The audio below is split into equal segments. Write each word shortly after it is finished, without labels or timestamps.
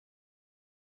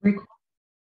Rec-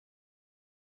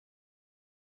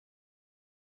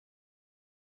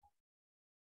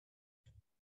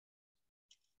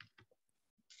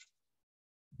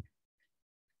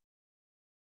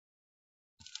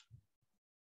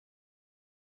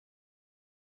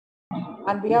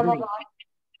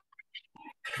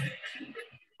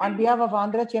 On behalf of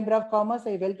Andhra Chamber of Commerce,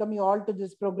 I welcome you all to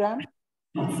this program.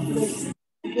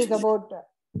 It is about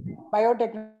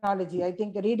biotechnology. I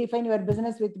think redefine your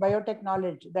business with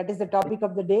biotechnology. That is the topic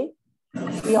of the day.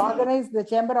 The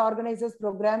chamber organizes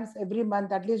programs every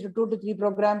month, at least 2 to 3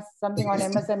 programs, something on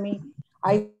MSME,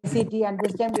 ICT, and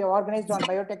this time we have organized on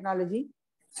biotechnology.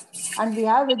 And we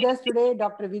have with us today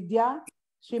Dr. Vidya,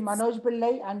 Sri Manoj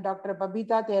Pillai, and Dr.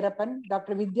 Babita Therapan.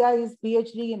 Dr. Vidya is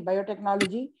PhD in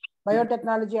biotechnology,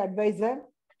 biotechnology advisor,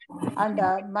 and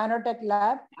Manotech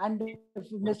Lab. And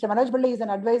Mr. Manoj Pillai is an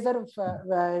advisor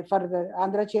for the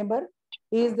Andhra Chamber.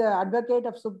 He is the advocate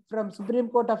from Supreme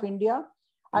Court of India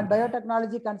and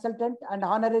biotechnology consultant and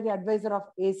honorary advisor of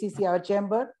ACC, our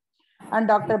chamber. And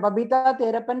Dr. Babita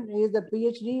Therapan is the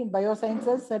PhD in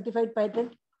biosciences, certified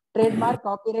patent, trademark,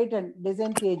 copyright, and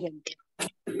design agent.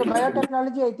 So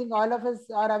biotechnology, I think all of us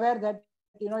are aware that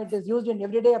it is used in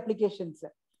everyday applications.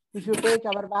 If you take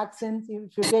our vaccines,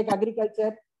 if you take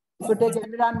agriculture, if you take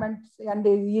environment, and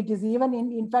it is even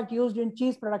in fact used in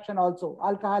cheese production also,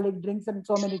 alcoholic drinks and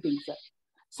so many things.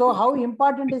 So how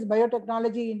important is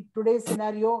biotechnology in today's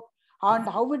scenario, and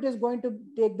how it is going to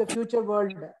take the future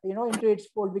world, into its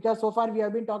fold? Because so far we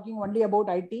have been talking only about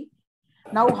IT.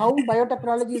 Now, how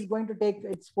biotechnology is going to take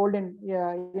its fold in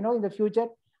the future?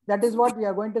 That is what we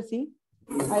are going to see.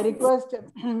 I request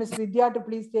Ms. Vidya to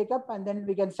please take up, and then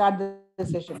we can start the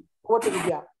session. Over to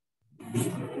Vidya.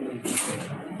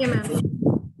 Yeah, ma'am.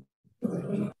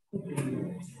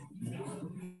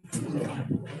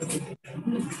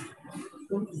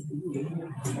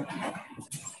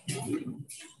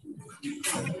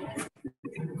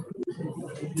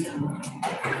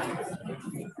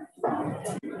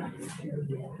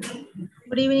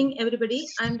 Good evening, everybody.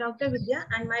 I'm Dr. Vidya,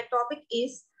 and my topic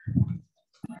is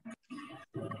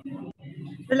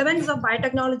relevance of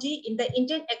biotechnology in the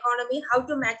Indian economy, how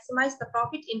to maximize the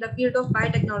profit in the field of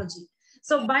biotechnology.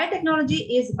 So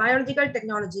biotechnology is biological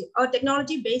technology or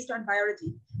technology based on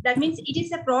biology. That means it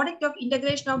is a product of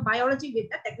integration of biology with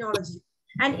the technology.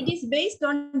 And it is based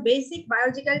on basic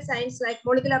biological science like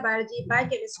molecular biology,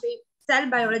 biochemistry, cell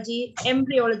biology,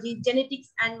 embryology, genetics,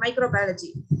 and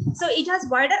microbiology. So it has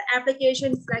wider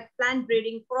applications like plant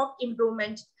breeding, crop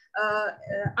improvement,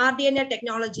 RDNA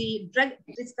technology, drug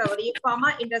discovery,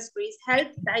 pharma industries, health,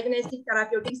 diagnostic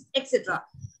therapeutics, etc.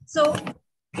 So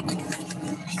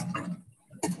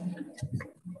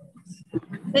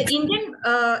the Indian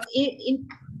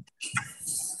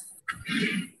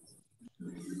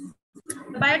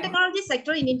the biotechnology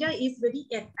sector in India is very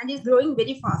young and is growing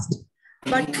very fast.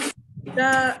 But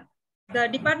the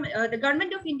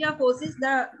government of India foresees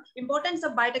the importance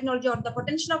of biotechnology or the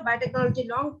potential of biotechnology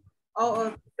long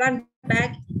run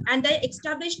back, and they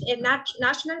established a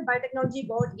national biotechnology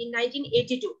board in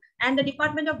 1982 and the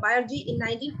Department of Biology in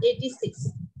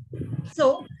 1986.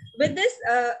 So with this,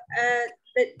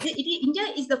 India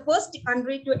is the first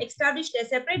country to establish a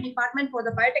separate department for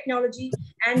the biotechnology,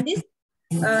 and this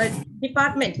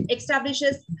department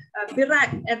establishes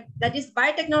BIRAC, that is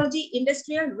Biotechnology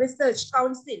Industrial Research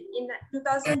Council, in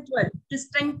 2012 to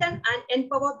strengthen and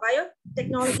empower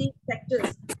biotechnology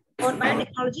sectors or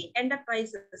biotechnology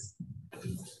enterprises.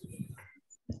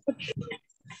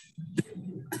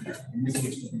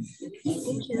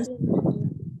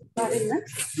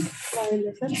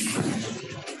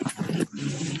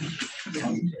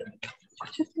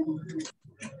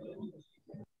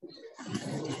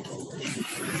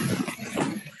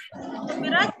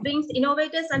 BIRAC brings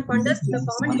innovators and funders to the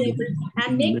common table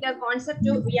and make their concept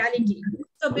to reality.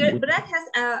 So BIRAC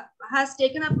has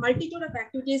taken up multitude of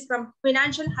activities from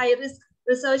financial high-risk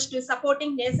research to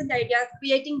supporting nascent ideas,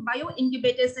 creating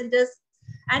bio-incubator centers,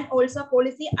 and also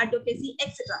policy advocacy,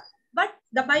 etc. But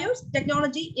the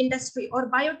biotechnology industry or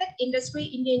biotech industry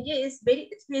in India is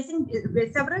facing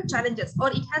several challenges,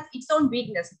 or it has its own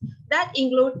weakness that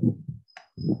include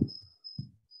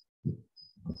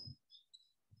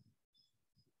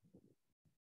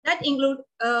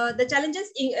the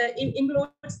challenges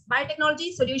includes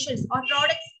biotechnology solutions or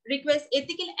products requires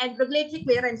ethical and regulatory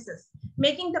clearances,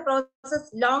 making the process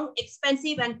long,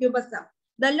 expensive, and cumbersome.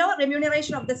 The low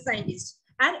remuneration of the scientists.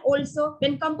 And also,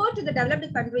 when compared to the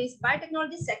developed countries,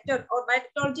 biotechnology sector or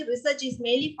biotechnology research is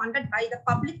mainly funded by the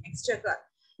public exchequer.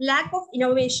 Lack of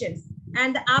innovations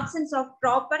and the absence of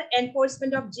proper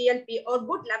enforcement of GLP or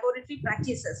good laboratory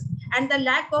practices, and the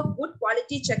lack of good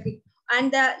quality checking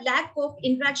and the lack of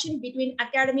interaction between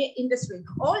academia and industry.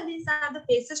 All these are the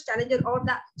challenges or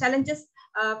the challenges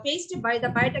faced by the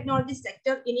biotechnology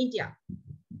sector in India.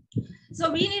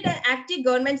 So we need an active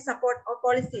government support or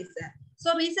policies.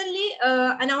 So recently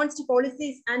announced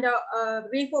policies and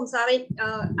reforms are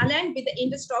aligned with the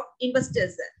interest of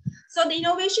investors. So the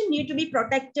innovation need to be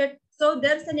protected. So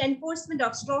there's an enforcement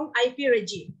of strong IP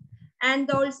regime. And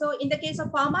also in the case of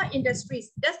pharma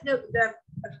industries, the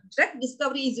drug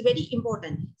discovery is very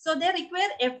important. So they require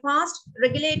a fast,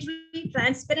 regulatory,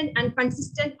 transparent, and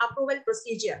consistent approval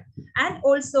procedure. And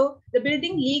also the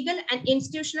building legal and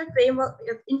institutional framework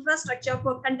infrastructure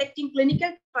for conducting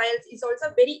clinical trials is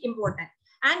also very important.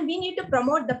 And we need to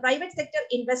promote the private sector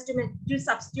investment to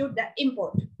substitute the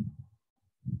import.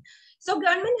 So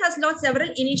government has launched several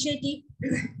initiatives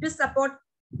to support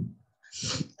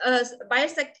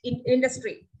biotech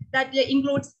industry that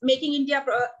includes Making India,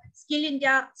 Skill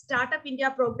India, Startup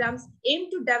India programs aim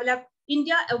to develop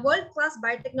India a world-class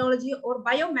biotechnology or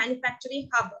biomanufacturing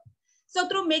hub. So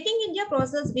through Making India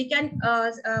process, we can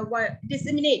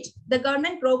disseminate the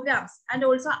government programs and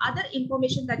also other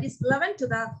information that is relevant to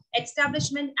the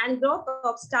establishment and growth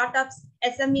of startups,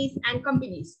 SMEs, and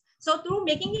companies. So through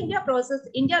Making India process,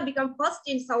 India became first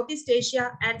in Southeast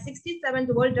Asia and 67th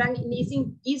world rank in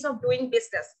ease of doing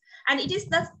business. And it is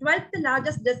the 12th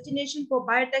largest destination for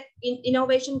biotech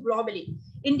innovation globally.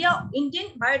 Indian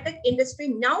biotech industry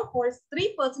now holds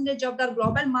 3% of the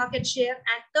global market share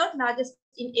and third largest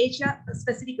in Asia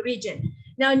Pacific region.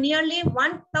 Now nearly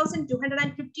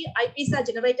 1,250 IPs are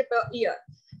generated per year.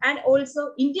 And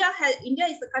also India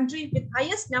is the country with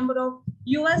highest number of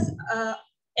US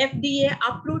FDA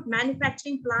approved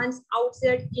manufacturing plants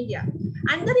outside India.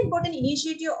 Another important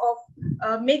initiative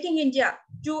of Making India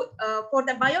for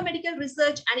the biomedical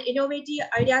research and innovative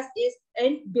ideas is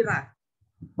in BIRAC.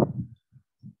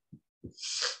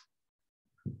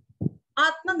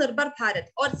 Atmanirbhar Bharat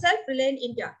or self-reliant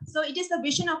India. So it is the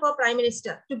vision of our Prime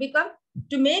Minister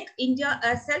to make India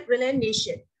a self-reliant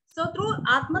nation. So through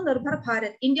Atmanirbhar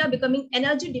Bharat, India becoming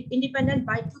energy independent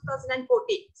by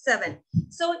 2047.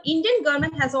 So Indian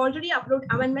government has already approved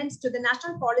amendments to the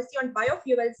national policy on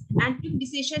biofuels and took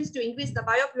decisions to increase the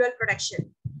biofuel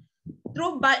production.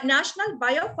 Through National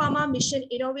Biopharma Mission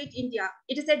Innovate India,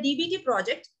 it is a DBT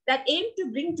project that aims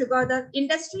to bring together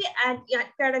industry and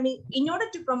academy in order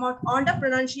to promote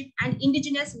entrepreneurship and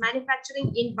indigenous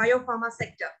manufacturing in biopharma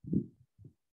sector.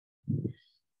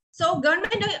 So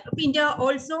Government of India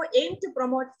also aims to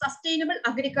promote sustainable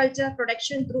agriculture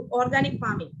production through organic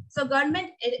farming. So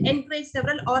government encourages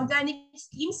several organic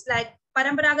schemes like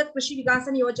Parambaragat Krishi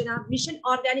Vigasan Yojana, Mission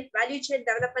Organic Value Chain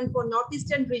Development for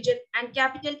Northeastern Region, and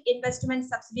Capital Investment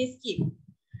Subsidy Scheme.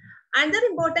 Another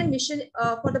important mission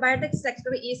for the biotech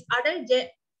sector is Adal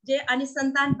J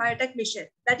Anusantan Biotech Mission,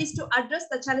 that is to address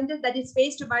the challenges that is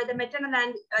faced by the maternal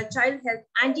and child health,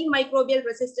 antimicrobial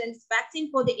resistance, vaccine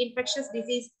for the infectious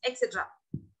disease, etc.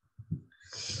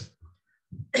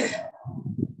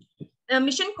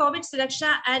 Mission COVID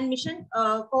Suraksha and Mission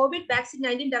COVID Vaccine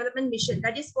 19 Development Mission,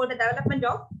 that is for the development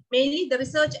of mainly the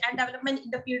research and development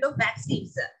in the field of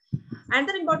vaccines.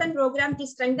 Another important program to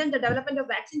strengthen the development of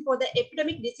vaccine for the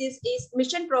epidemic disease is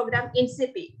Mission Program in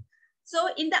CIPI. So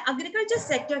in the agriculture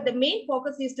sector, the main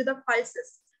focus is to the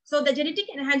pulses. So the genetic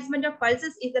enhancement of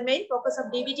pulses is the main focus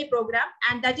of DBT program,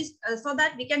 and that is so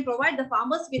that we can provide the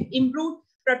farmers with improved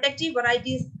protective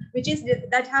varieties, which is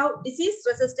that have disease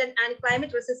resistant and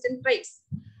climate resistant traits.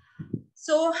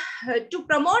 So to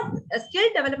promote skill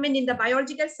development in the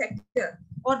biological sector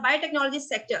or biotechnology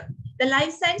sector, the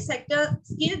life science sector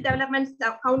skill development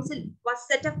council was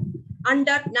set up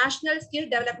under National Skill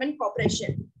Development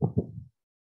Corporation.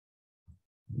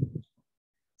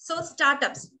 So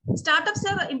startups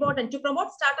are important. To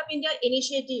promote Startup India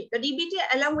initiative, the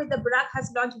DBT along with the BRAC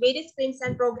has launched various streams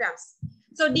and programs.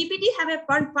 So DBT have a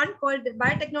fund called the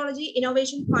Biotechnology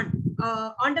Innovation Fund,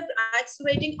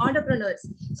 accelerating entrepreneurs.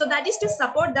 So that is to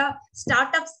support the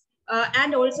startups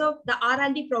and also the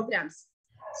R&D programs.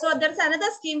 So there's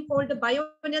another scheme called the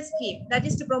Bioneer scheme, that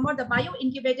is to promote the bio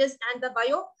incubators and the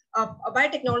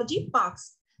biotechnology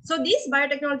parks. So these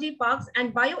biotechnology parks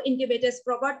and bio incubators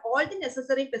provide all the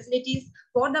necessary facilities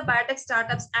for the biotech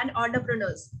startups and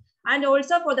entrepreneurs, and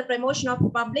also for the promotion of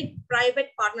public-private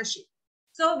partnership.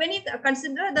 So when you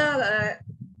consider the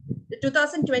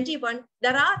 2021,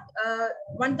 there are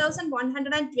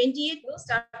 1,128 new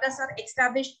startups are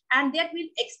established, and that will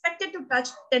expected to touch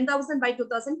 10,000 by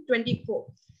 2024.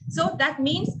 So that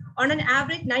means on an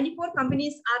average, 94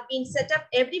 companies are being set up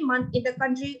every month in the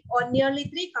country, or nearly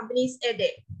 3 companies a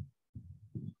day.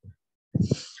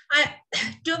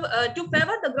 To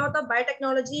favor the growth of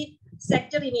biotechnology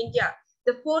sector in India,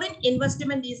 the foreign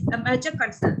investment is a major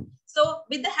concern. So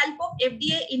with the help of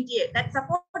FDA India that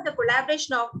support the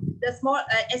collaboration of the small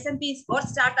SMPs or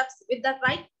startups with the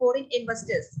right foreign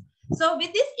investors. So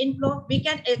with this inflow, we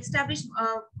can establish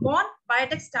more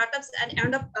biotech startups and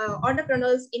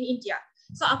entrepreneurs in India.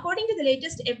 So according to the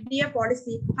latest FDA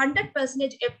policy, 100%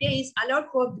 FDA is allowed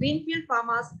for greenfield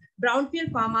pharmas,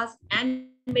 brownfield pharmas, and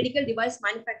medical device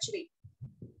manufacturing.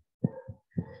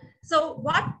 So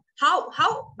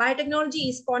how biotechnology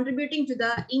is contributing to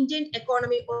the Indian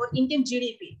economy or Indian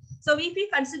GDP? So if we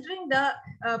considering the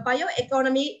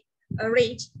bioeconomy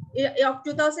rate of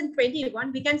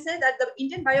 2021, we can say that the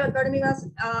Indian bioeconomy was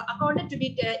accounted to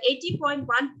be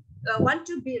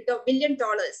 $80.12 billion.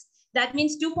 That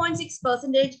means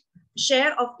 2.6%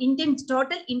 share of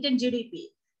total Indian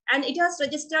GDP, and it has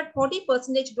registered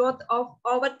 40% growth of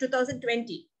over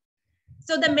 2020.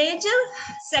 So the major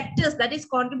sectors that is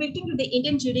contributing to the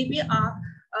Indian GDP are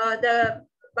the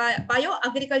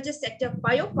bio-agriculture sector,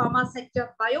 bio-pharma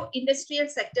sector, bio-industrial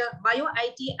sector,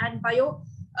 bio-IT, and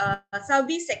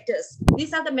bio-service sectors.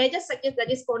 These are the major sectors that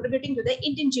is contributing to the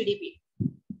Indian GDP.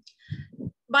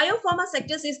 Biopharma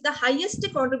sectors is the highest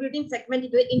contributing segment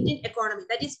into the Indian economy.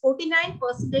 That is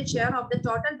 49% share of the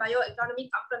total bioeconomy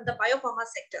come from the biopharma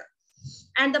sector.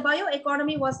 And the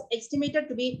bioeconomy was estimated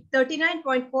to be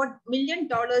 $39.4 million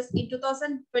in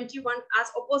 2021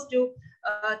 as opposed to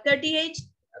 $38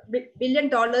 billion in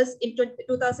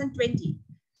 2020.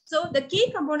 So the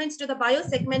key components to the bio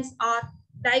segments are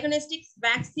diagnostics,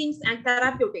 vaccines, and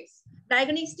therapeutics.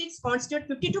 Diagnostics constitute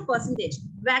 52%,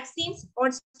 vaccines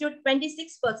constitute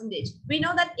 26%. We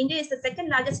know that India is the second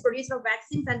largest producer of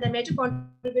vaccines and the major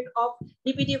contributor of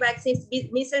DPT vaccines,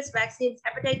 measles vaccines,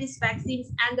 hepatitis vaccines,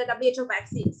 and the WHO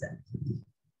vaccines.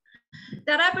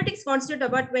 Therapeutics constitute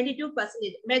about 22%.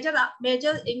 Major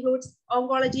includes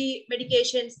oncology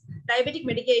medications, diabetic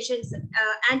medications,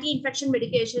 anti-infection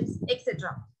medications,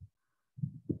 etc.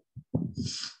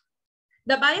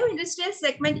 The bio-industrial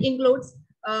segment includes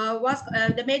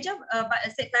the major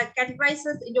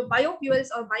categorizes into biofuels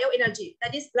or bioenergy,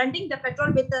 that is blending the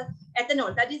petrol with the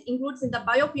ethanol, that is includes in the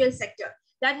biofuel sector,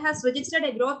 that has registered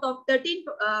a growth of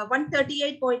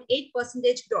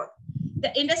 138.8% growth.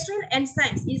 The industrial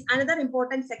enzymes is another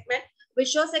important segment which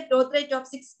shows a growth rate of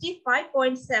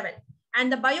 65.7%.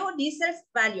 And the biodiesel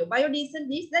value, biodiesel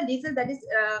is the diesel that is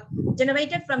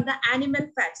generated from the animal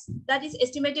fats, that is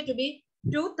estimated to be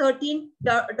 $213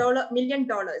 million.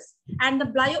 And the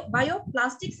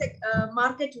bioplastic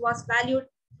market was valued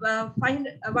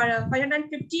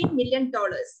 $515 million.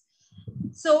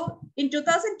 So in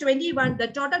 2021, the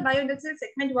total bioindustrial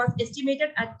segment was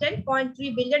estimated at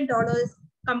 $10.3 billion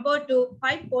compared to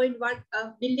 $5.1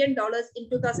 billion in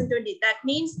 2020. That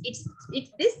means this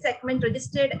segment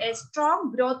registered a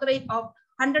strong growth rate of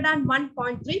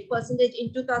 101.3%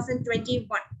 in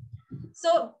 2021.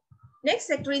 So next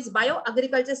sector is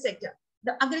bio-agriculture sector.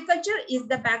 The agriculture is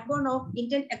the backbone of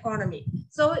Indian economy.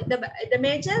 So the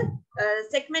major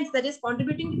segments that is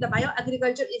contributing to the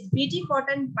bio-agriculture is BT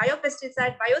cotton,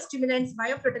 biopesticide, biostimulants,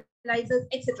 biofertilizers,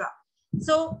 etc.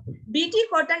 So BT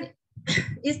cotton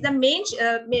is the main,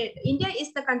 India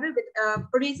is the country with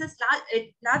produces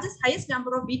highest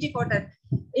number of BT cotton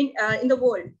in the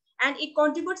world. And it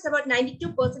contributes about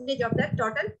 92% of the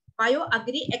total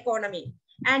bio-agri economy.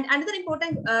 And another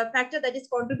important factor that is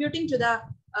contributing to the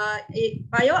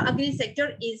bio-agri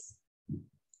sector is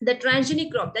the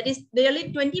transgenic crop, that is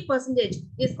nearly 20%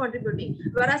 is contributing,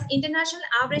 whereas international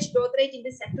average growth rate in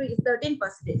this sector is 13%.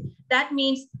 That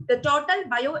means the total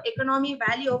bioeconomy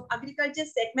value of agriculture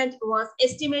segment was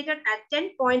estimated at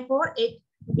 $10.48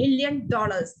 billion.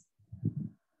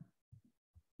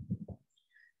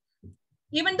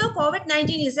 Even though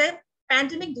COVID-19 is a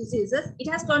pandemic diseases, it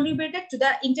has contributed to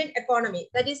the Indian economy.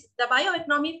 That is, the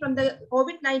bioeconomy from the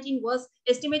COVID-19 was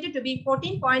estimated to be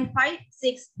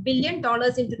 $14.56 billion in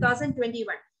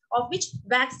 2021, of which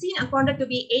vaccine accounted to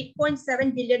be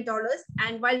 $8.7 billion,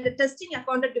 and while the testing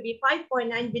accounted to be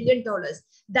 $5.9 billion.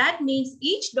 That means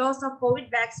each dose of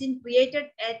COVID vaccine created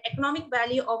an economic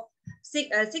value of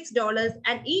 $6,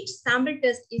 and each sample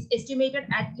test is estimated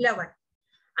at 11.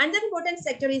 Another important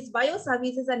sector is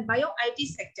bio-services and bio-IT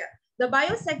sector. The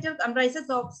bio sector comprises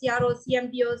of CROs,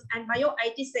 CMDOs, and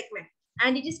bio-IT segment,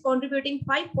 and it is contributing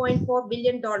 $5.4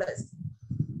 billion.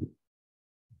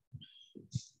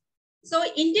 So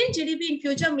Indian GDP in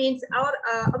future means our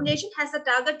nation has a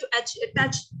target to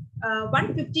touch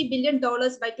 $150 billion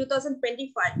by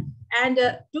 2025 and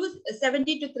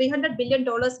 $270 to $300 billion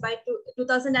by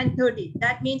 2030.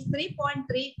 That means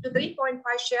 3.3 to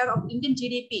 3.5 share of Indian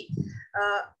GDP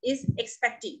is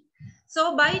expecting.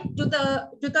 So by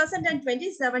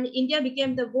 2027, India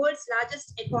became the world's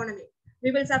largest economy.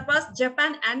 We will surpass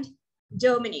Japan and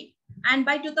Germany. And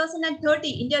by 2030,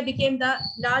 India became the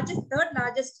third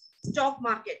largest stock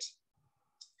market.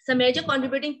 So major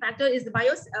contributing factor is the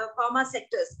biopharma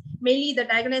sectors, mainly the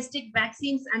diagnostic,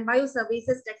 vaccines, and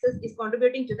bioservices sectors is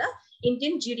contributing to the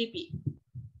Indian GDP.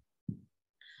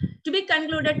 To be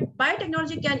concluded,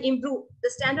 biotechnology can improve the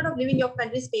standard of living of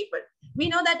country's people. We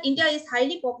know that India is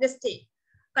highly populous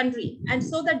country, and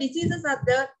so the diseases are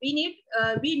there. We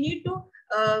need to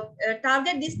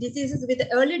target these diseases with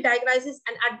early diagnosis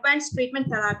and advanced treatment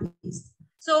therapies.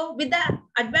 So with the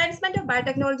advancement of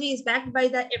biotechnology is backed by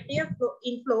the FDI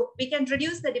inflow, we can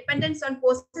reduce the dependence on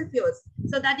fossil fuels.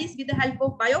 So that is with the help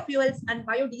of biofuels and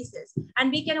biodiesels.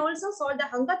 And we can also solve the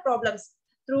hunger problems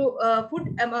through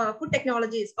food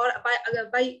technologies or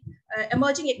by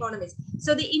emerging economies.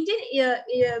 So the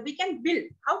Indian, we can build,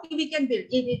 how we can build,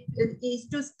 it is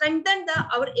to strengthen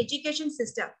our education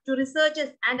system, to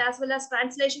researchers and as well as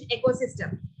translation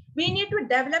ecosystem. We need to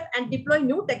develop and deploy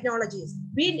new technologies.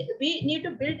 We need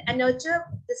to build and nurture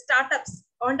the startups,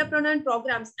 entrepreneurial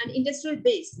programs, and industrial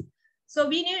base. So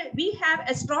we have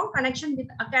a strong connection with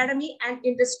academy and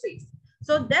industries.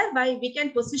 So thereby we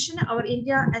can position our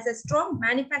India as a strong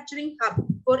manufacturing hub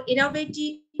for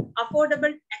innovative,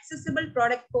 affordable, accessible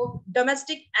product for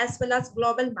domestic as well as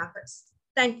global markets.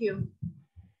 Thank you.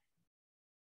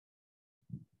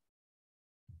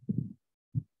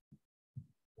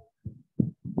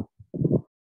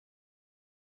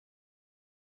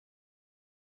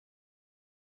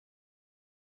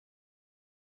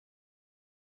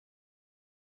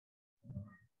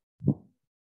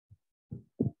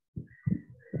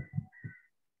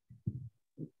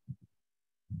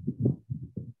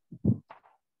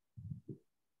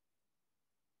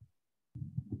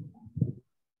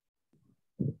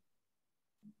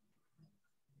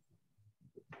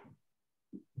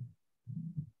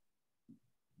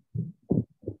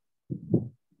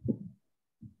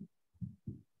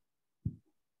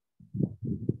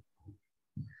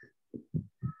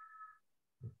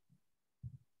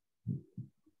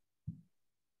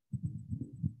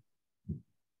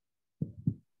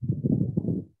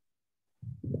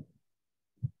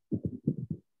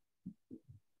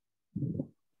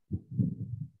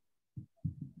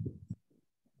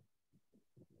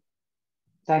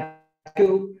 Thank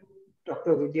you,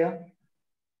 Dr. Vidya.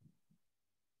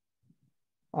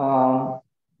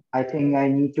 I think I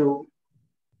need to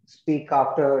speak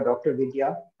after Dr.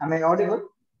 Vidya. Am I audible?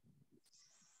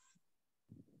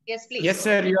 Yes, please. Yes,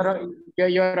 sir.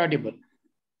 You're audible.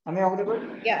 Am I audible?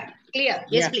 Yeah, clear.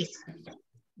 Yes, please.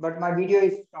 But my video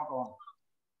is not on.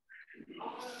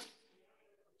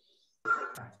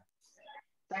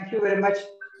 Thank you very much.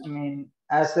 I mean,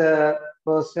 as a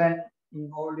person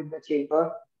involved in the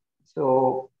chamber,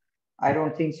 so I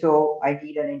don't think so. I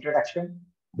need an introduction,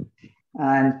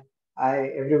 and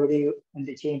everybody in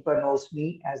the chamber knows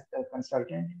me as the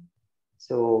consultant.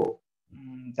 So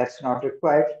that's not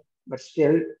required, but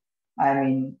still, I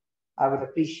mean, I would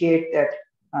appreciate that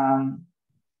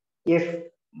if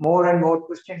more and more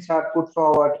questions are put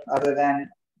forward other than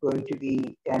going to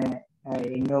be an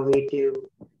innovative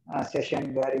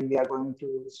session wherein we are going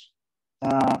to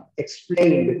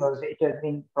explain, because it has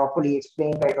been properly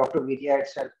explained by Dr. Vidya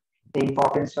itself, the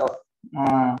importance of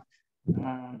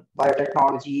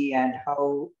biotechnology and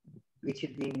how which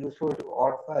is being useful to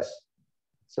all of us.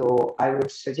 So I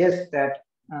would suggest that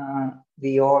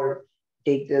we all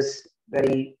take this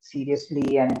very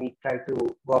seriously and we try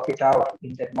to work it out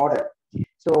in that model.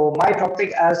 So my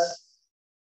topic, as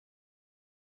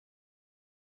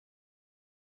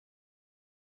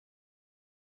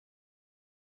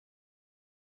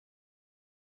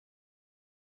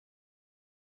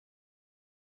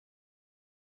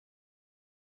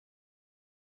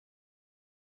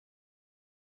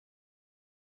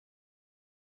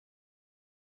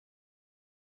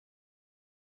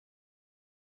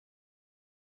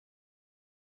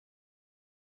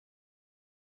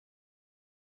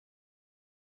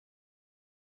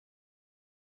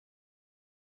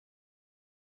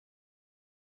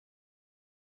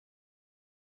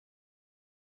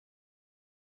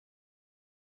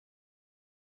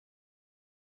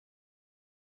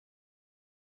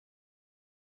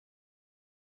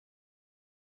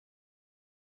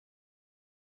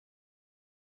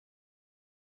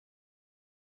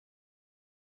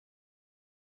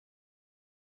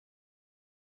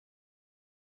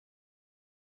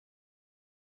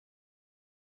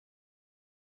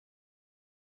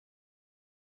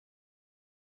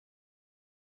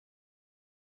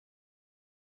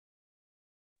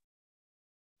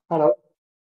hello.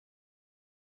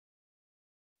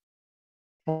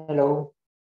 Hello.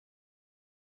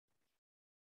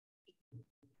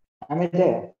 Am I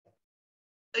there?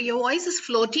 Your voice is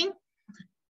floating.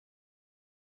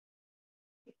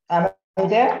 Am I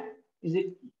there? Is it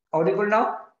audible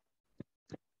now?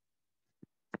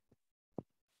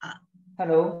 Uh,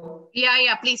 Hello.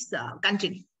 yeah, please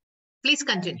continue. Please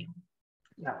continue.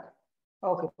 Yeah.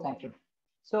 Okay, thank you.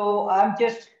 So I'm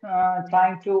just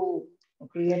trying to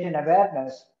create an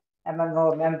awareness among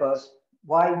our members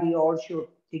why we all should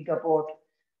think about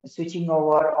switching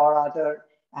over or other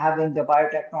having the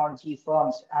biotechnology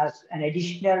firms as an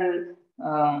additional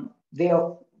way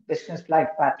of business life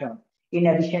pattern in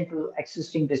addition to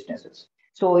existing businesses.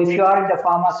 So if you are in the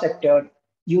pharma sector,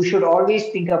 you should always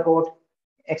think about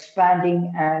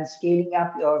expanding and scaling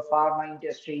up your pharma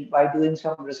industry by doing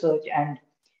some research and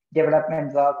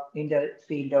development work in the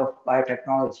field of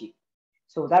biotechnology.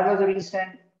 So that was the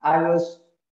reason I was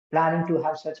planning to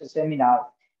have such a seminar.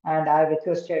 And I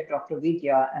requested Dr.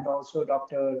 Vidya and also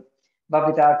Dr.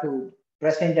 Babita to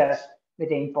present us with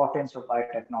the importance of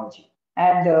biotechnology.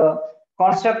 And the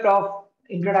concept of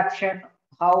introduction,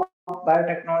 how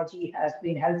biotechnology has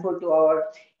been helpful to our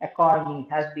economy,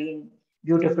 has been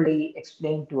beautifully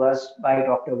explained to us by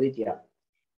Dr. Vidya.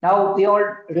 Now we all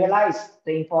realize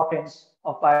the importance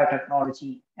of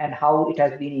biotechnology and how it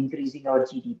has been increasing our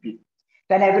GDP.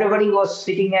 When everybody was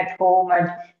sitting at home and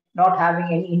not having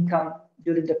any income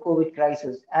during the COVID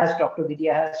crisis, as Dr.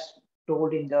 Vidya has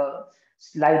told in the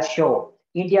slideshow,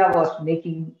 India was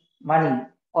making money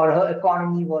or her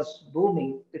economy was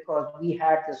booming because we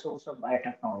had the source of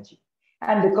biotechnology.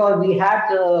 And because we had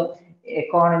the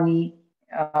economy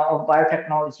of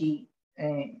biotechnology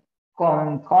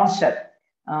concept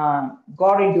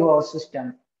got into our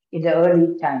system in the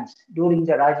early times during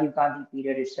the Rajiv Gandhi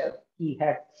period itself. He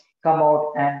had come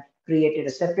out and created a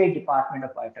separate department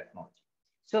of biotechnology.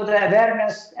 So the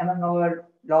awareness among our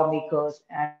lawmakers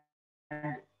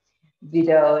and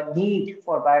the need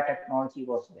for biotechnology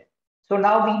was there. So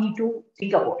now we need to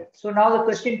think about it. So now the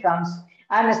question comes,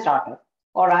 I'm a startup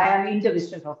or I am in the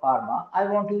business of pharma. I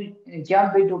want to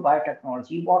jump into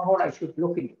biotechnology. What all I should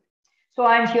look into? So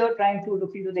I'm here trying to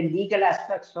look into the legal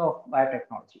aspects of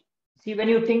biotechnology. See, when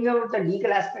you think about the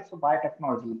legal aspects of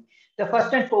biotechnology, the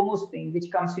first and foremost thing which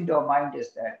comes into our mind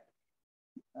is that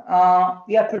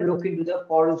we have to look into the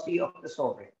policy of the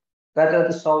sovereign, whether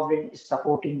the sovereign is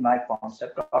supporting my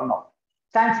concept or not.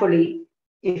 Thankfully,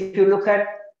 if you look at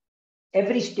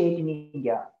every state in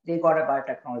India, they got a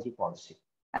biotechnology policy.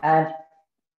 And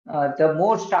the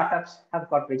more startups have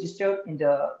got registered in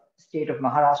the state of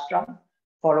Maharashtra,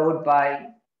 followed by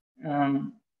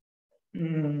um,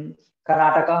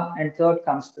 Karnataka, and third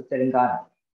comes the Telangana,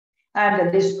 and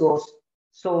the list goes.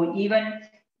 So even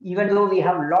though we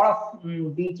have a lot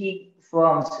of BT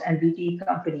firms and BT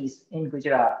companies in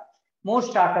Gujarat, most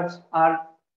startups are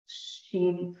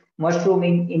seen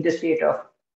mushrooming in the state of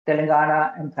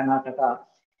Telangana and Karnataka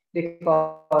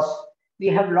because we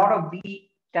have a lot of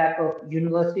B type of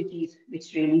universities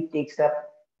which really takes up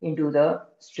into the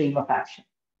stream of action.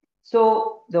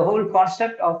 So the whole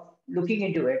concept of looking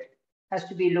into it has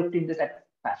to be looked into that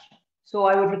fashion. So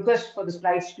I would request for the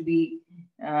slides to be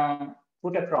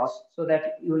put across so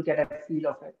that you will get a feel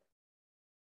of it.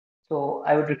 So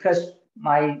I would request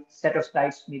my set of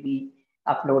slides may be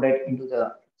uploaded into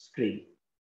the screen.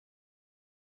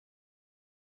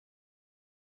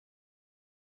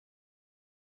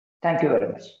 Thank you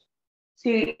very much.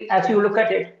 See, as you look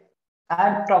at it,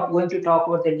 going to talk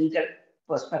about the legal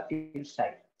perspective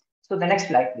side. So the next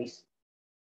slide, please.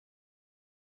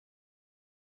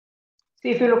 See,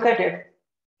 if you look at it,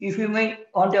 if you may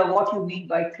wonder what you mean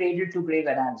by cradle to grave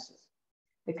analysis.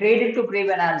 The cradle to grave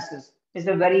analysis is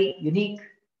a very unique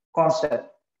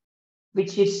concept,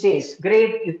 which it says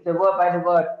grave, if the word by the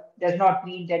word, does not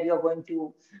mean that you're going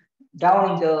to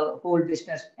down in the whole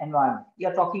business environment. We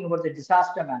are talking about the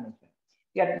disaster management.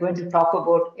 We are going to talk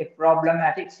about a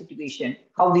problematic situation.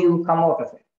 How do you come out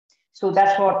of it? So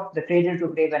that's what the cradle to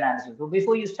grave analysis. So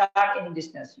before you start any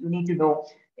business, you need to know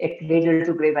a cradle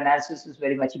to grave analysis is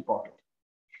very much important.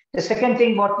 The second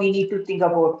thing what we need to think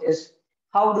about is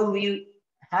how do we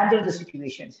handle the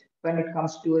situations when it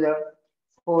comes to the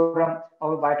forum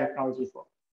or biotechnology forum.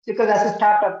 Because as a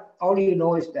startup, all you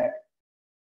know is that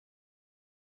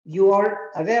you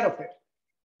are aware of it,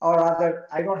 or rather,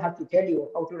 I don't have to tell you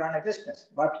how to run a business.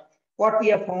 But what we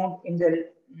have found in the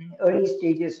early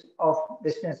stages of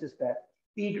business is that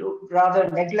we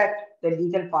rather neglect the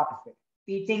legal part of it.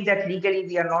 We think that legally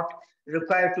we are not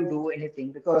required to do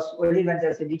anything because only when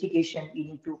there's a litigation we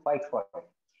need to fight for it.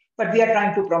 But we are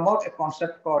trying to promote a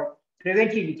concept called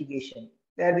preventive litigation,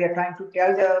 where we are trying to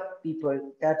tell the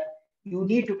people that you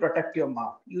need to protect your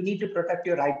mark. You need to protect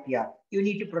your IPR. You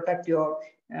need to protect your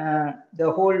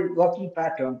the whole working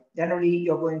pattern. Then only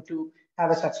you're going to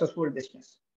have a successful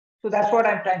business. So that's what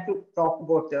I'm trying to talk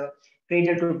about the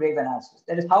cradle to grave analysis.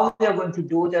 That is how you're going to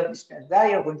do the business, where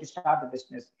you're going to start the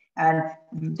business, and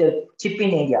the chip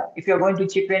in area. If you're going to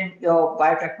chip in your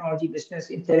biotechnology business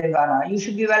in Telangana, you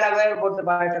should be well aware about the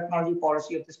biotechnology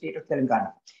policy of the state of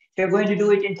Telangana. If you're going to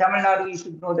do it in Tamil Nadu, you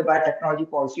should know the biotechnology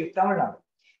policy of Tamil Nadu.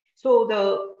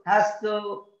 So as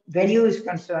the venue is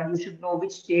concerned, you should know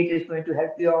which state is going to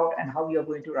help you out and how you're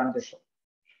going to run the show.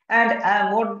 And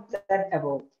more than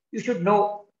ever, you should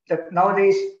know that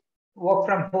nowadays work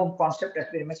from home concept has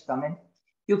very much come in.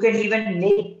 You can even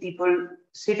make people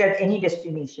sit at any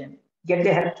destination, get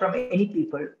the help from any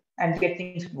people, and get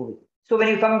things moving. So when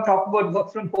you come and talk about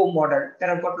work from home model, there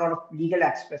are got a lot of legal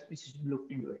aspects which is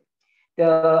looked into it.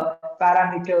 The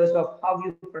parameters of how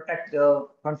you protect the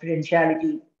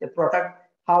confidentiality, the product,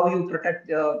 how you protect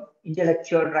the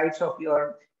intellectual rights of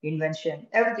your invention,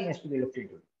 everything has to be looked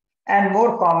into. And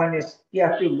more common is you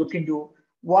have to look into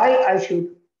why I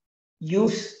should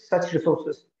use such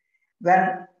resources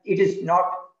when it is not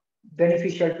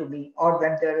beneficial to me or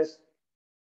when there is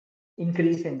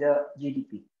increase in the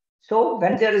GDP. So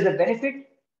when there is a benefit,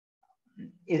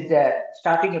 is there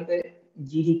starting a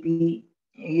GDP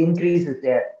increase is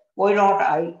there. Why not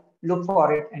I look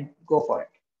for it and go for it?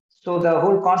 So the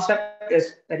whole concept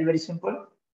is very, very simple.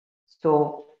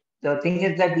 So the thing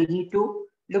is that we need to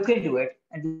look into it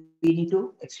and we need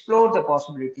to explore the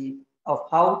possibility of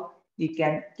how we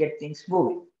can get things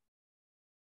moving.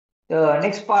 The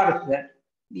next part is that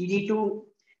we need to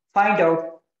find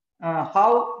out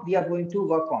how we are going to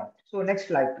work on it. So next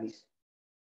slide, please.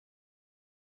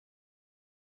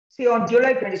 See, on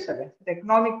July 27th, the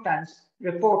Economic Times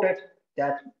reported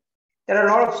that there are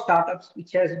a lot of startups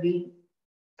which has been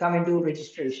come into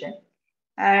registration.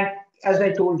 And as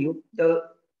I told you, the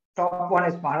top one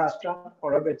is Maharashtra,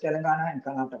 followed by Telangana and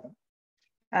Karnataka.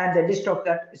 And the list of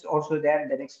that is also there in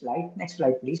the next slide. Next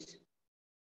slide, please.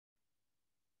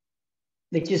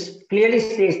 Which is clearly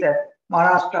says that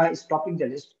Maharashtra is topping the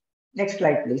list. Next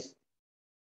slide, please.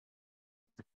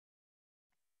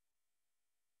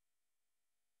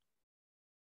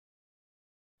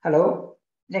 Hello.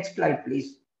 Next slide,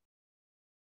 please.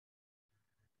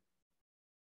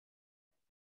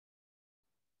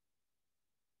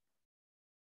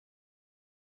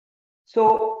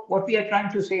 So what we are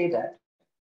trying to say that,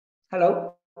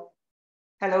 hello,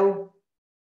 hello,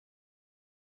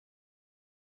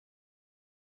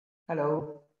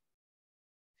 hello.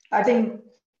 I think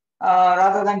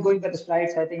rather than going by the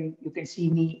slides, I think you can see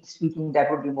me speaking.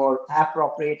 That would be more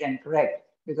appropriate and correct,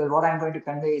 because what I'm going to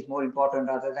convey is more important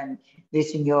rather than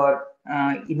wasting your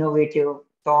innovative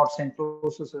thoughts and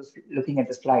processes looking at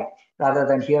the slide. Rather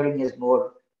than hearing is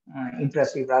more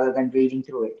impressive rather than reading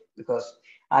through it, because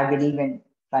I believe in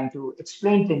trying to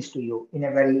explain things to you in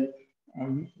a very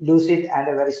lucid and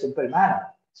a very simple manner.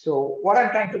 So what I'm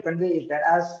trying to convey is that,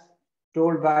 as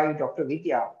told by Dr.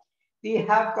 Vidya, we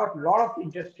have got a lot of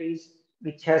industries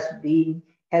which has been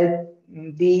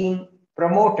being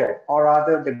promoted, or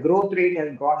rather the growth rate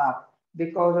has gone up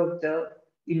because of the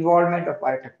involvement of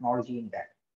biotechnology in that.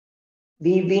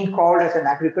 We've been called as an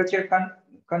agriculture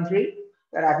country,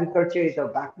 where agriculture is the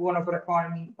backbone of our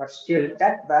economy, but still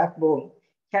that backbone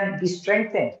can be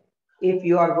strengthened if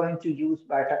you are going to use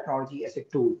biotechnology as a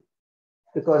tool,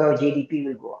 because our GDP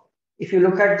will go up. If you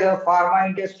look at the pharma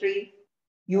industry,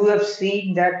 you have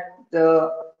seen that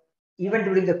even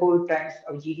during the COVID times,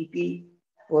 our GDP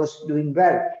was doing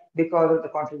well because of the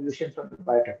contributions from the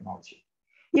biotechnology.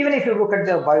 Even if you look at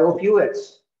the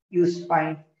biofuels, you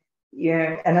find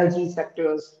energy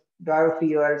sectors,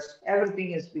 biofuels,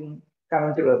 everything has been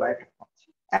coming through the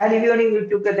biotechnology. And if you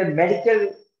look at the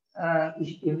medical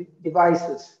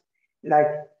devices, like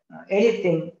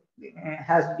anything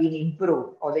has been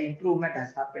improved, or the improvement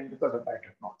has happened because of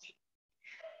biotechnology.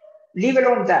 Leave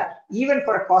alone that, even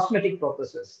for cosmetic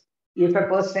purposes, if a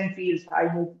person feels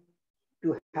I need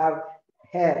to have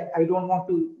hair, I don't want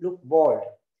to look bald,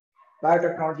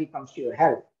 biotechnology comes to your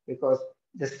help, because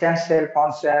the stem cell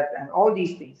concept and all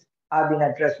these things have been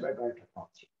addressed by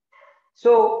biotechnology.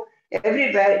 So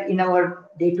everywhere in our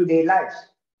day-to-day lives,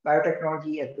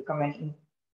 biotechnology has become an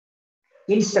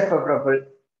inseparable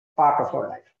part of our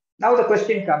life. Now the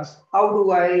question comes, how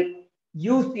do I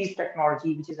use these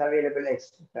technology which is available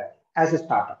as a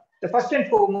startup? The first and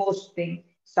foremost thing,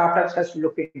 startups has to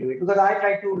look into it, because I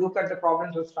try to look at the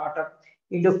problems of startup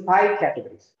into 5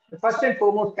 categories. The first and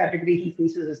foremost category he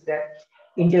faces is the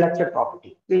intellectual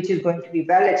property, which is going to be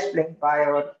well explained by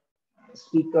our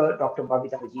speaker, Dr.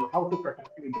 Babita Ji, how to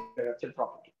protect intellectual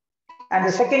property. And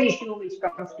the second issue which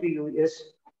comes to you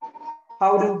is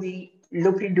how do we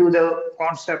look into the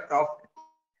concept of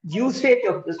usage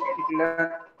of this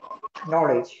particular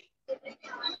knowledge?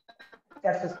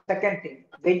 That's the second thing.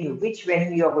 Venue, which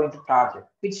venue you are going to target,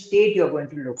 which state you are going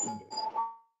to look into.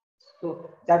 So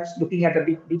that's looking at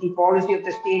the BT policy of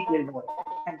the state, we'll know it.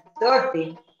 And third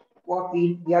thing, what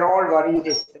we are all worried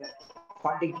is the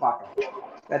funding part of it,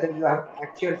 whether you have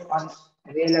actual funds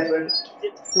available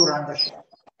to run the show.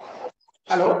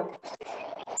 Hello?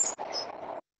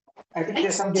 I think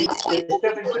there's some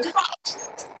disturbances.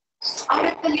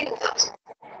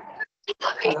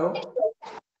 Hello?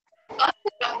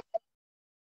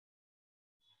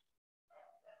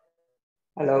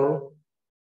 Hello?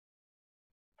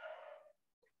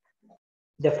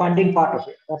 The funding part of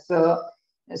it. That's the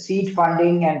seed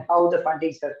funding and how the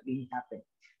funding has been happening.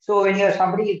 So when you're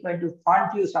somebody is going to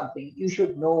fund you something, you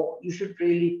should know, you should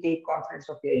really take confidence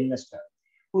of your investor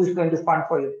who's going to fund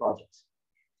for your projects.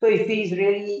 So if he is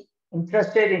really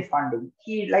interested in funding,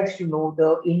 he likes to know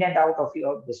the in and out of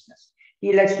your business.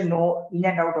 He likes to know in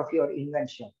and out of your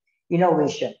invention,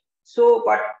 innovation. So,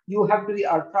 but you have to be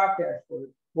ultra careful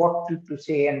what to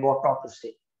say and what not to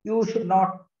say. You should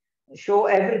not show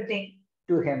everything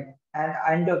to him. And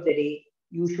end of the day,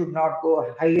 you should not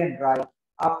go high and dry.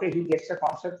 After he gets a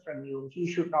concept from you, he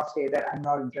should not say that I'm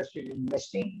not interested in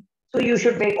investing. So you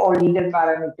should make all legal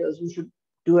parameters. You should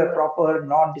do a proper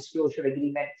non-disclosure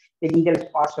agreement, the legal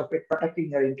parts of it,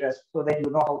 protecting your interest so that you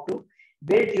know how to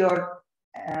build your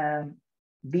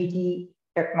BT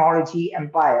technology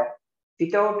empire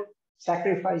without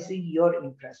sacrificing your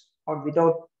interest or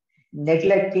without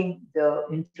neglecting the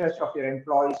interest of your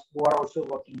employees who are also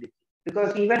working with you.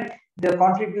 Because even the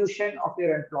contribution of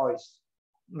your employees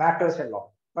matters a lot.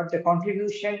 But the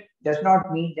contribution does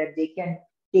not mean that they can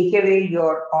take away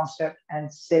your concept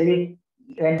and sell it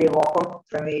when they walk out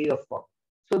from area of work.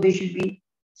 So there should be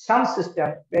some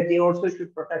system where they also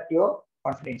should protect your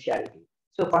confidentiality.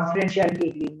 So confidentiality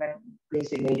agreement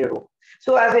plays a major role.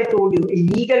 So as I told you, a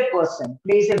legal person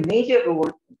plays a major role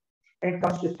when it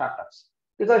comes to startups.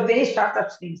 Because many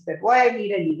startups think that why I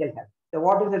need a legal help? So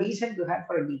what is the reason to have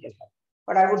for a legal help?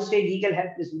 But I would say legal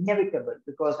help is inevitable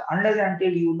because unless and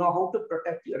until you know how to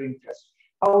protect your interests,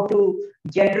 how to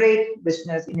generate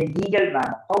business in a legal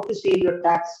manner, how to save your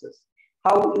taxes,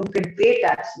 how you can pay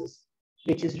taxes,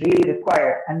 which is really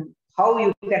required, and how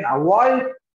you can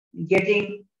avoid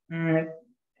getting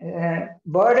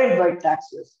burdened by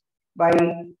taxes by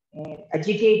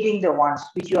agitating the ones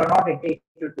which you are not entitled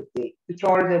to pay, which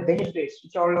all the benefits,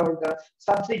 which all are the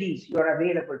subsidies you are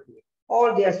available to it.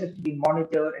 All they have to be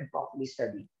monitored and properly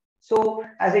studied. So,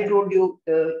 as I told you,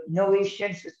 the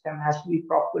innovation system has to be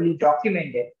properly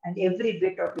documented, and every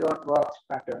bit of your work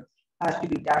pattern has to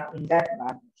be done in that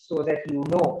manner so that you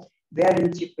know where you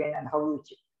chip in and how you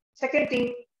chip. Second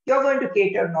thing, you're going to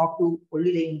cater not to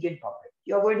only the Indian public,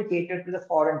 you're going to cater to the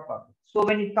foreign public. So,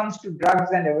 when it comes to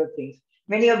drugs and everything,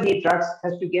 many of the drugs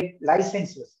has to get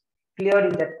licenses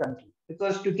cleared in that country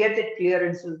because to get that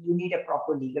clearances, you need a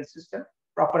proper legal system,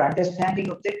 proper understanding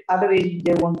of it. Otherwise,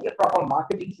 there won't be a proper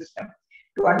marketing system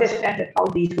to understand how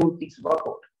these whole things work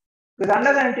out. Because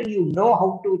unless and until you know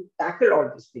how to tackle all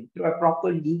these things through a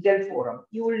proper legal forum,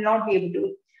 you will not be able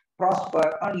to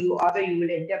prosper, or you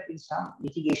will end up in some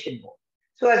litigation mode.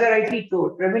 So, as I rightly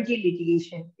told, preventive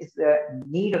litigation is the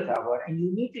need of the hour, and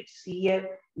you need to see a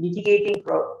litigating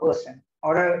person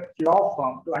or a law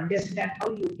firm to understand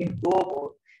how you can go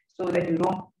about so that you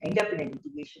don't end up in a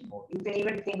litigation mode. You can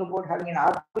even think about having an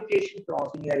arbitration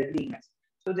clause in your agreements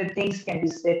so that things can be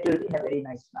settled in a very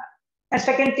nice manner. And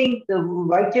second thing, the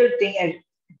vital thing as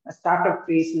a startup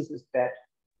faces is that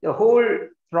the whole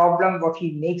problem, what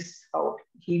he makes out,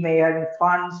 he may have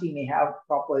funds, he may have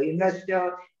proper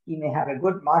investor, he may have a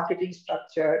good marketing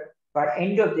structure, but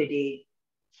end of the day,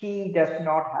 he does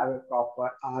not have a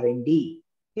proper R&D.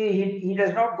 He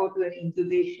does not go to an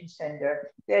incubation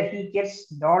center where he gets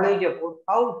knowledge about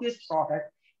how his product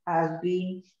has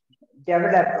been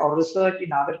developed or researched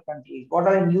in other countries. What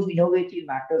are the new innovative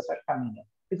matters are coming in?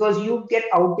 Because you get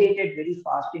outdated very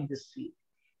fast in this field.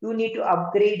 You need to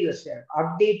upgrade yourself,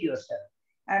 update yourself,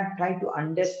 and try to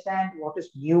understand what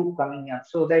is new coming up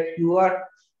so that your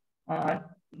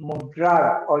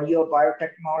drug or your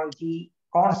biotechnology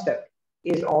concept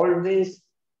is always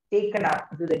taken up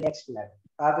to the next level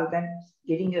rather than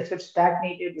getting yourself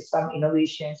stagnated with some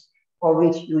innovations for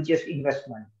which you just invest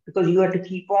money because you have to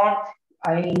keep on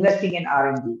investing in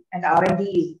R&D, and R&D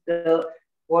is the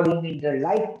what do you mean the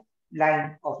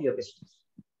lifeline of your business.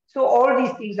 So all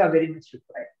these things are very much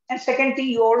required. And second thing,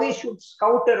 you always should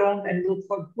scout around and look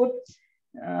for good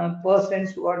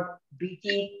persons who are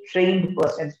BT trained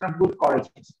persons from good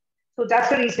colleges. So that's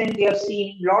the reason we have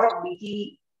seen a lot of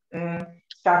BT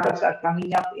startups are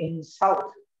coming up in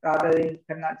South rather than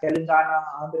Telangana,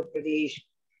 Andhra Pradesh,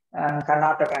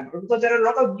 Karnataka, because there are a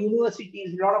lot of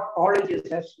universities, a lot of colleges.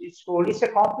 As it's told, it's a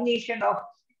combination of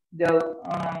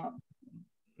the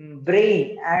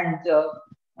brain and the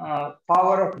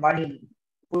power of money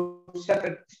puts up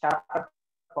a startup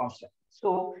concept.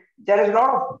 So there is a lot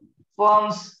of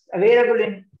firms available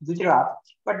in Gujarat,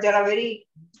 but there are very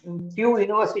few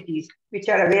universities which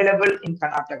are available in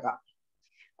Karnataka.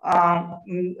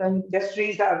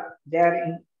 Industries are there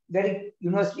in very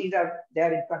universities are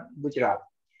there in Gujarat.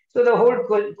 So the whole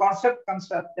concept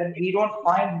comes up that we don't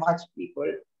find much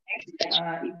people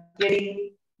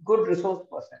getting good resource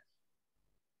persons.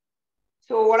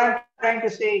 So what I'm trying to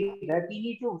say is that we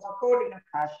need to work out in a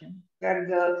fashion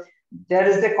where there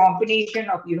is a combination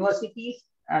of universities,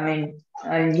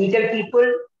 legal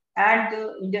people and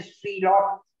the industry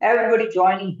law, everybody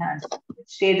joining hands,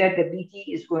 say that the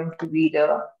BT is going to be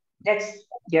the next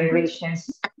generation's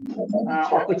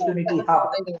opportunity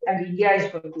hub, and India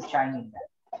is going to shine in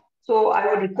that. So I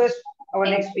would request our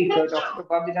next speaker, Dr.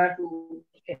 Babina, to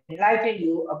enlighten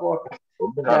you about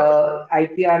the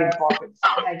IPR importance.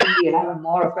 And I think we have a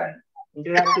more of an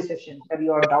interactive session where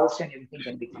your doubts and everything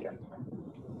can be clear.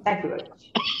 Thank you very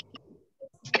much.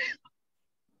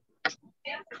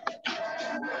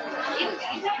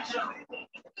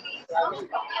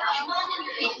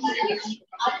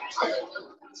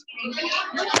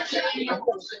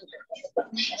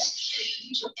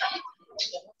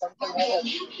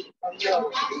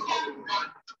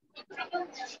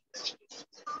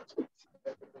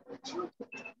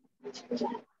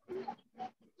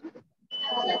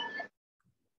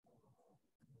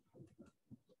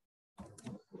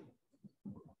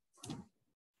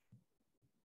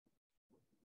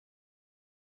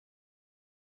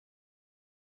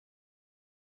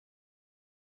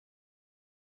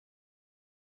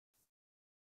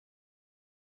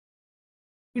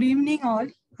 Good evening, all.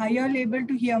 Are you all able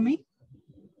to hear me?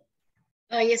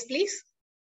 Yes, please.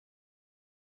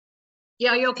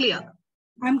 Yeah, you're clear.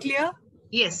 I'm clear?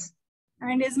 Yes.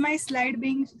 And is my slide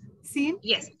being seen?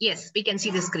 Yes, we can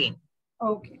see the screen.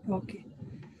 Okay.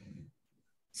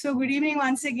 So good evening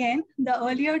once again. The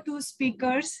earlier two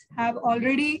speakers have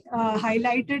already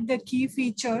highlighted the key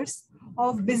features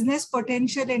of business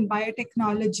potential in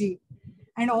biotechnology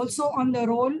and also on the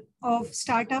role of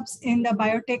startups in the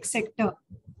biotech sector.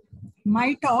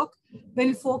 My talk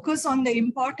will focus on the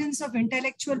importance of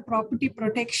intellectual property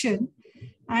protection,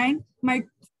 and my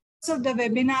focus of the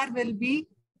webinar will be,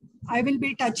 I will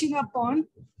be touching upon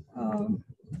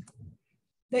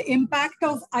the impact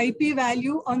of IP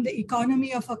value on the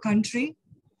economy of a country,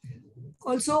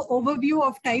 also overview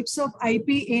of types of IP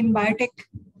in biotech,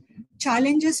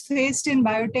 challenges faced in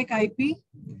biotech IP,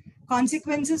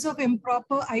 consequences of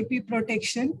improper IP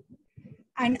protection,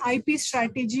 and IP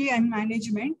strategy and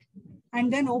management,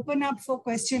 and then open up for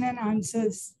question and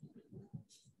answers.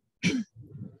 Okay.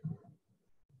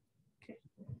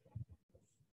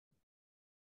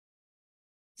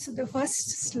 So the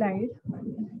first slide.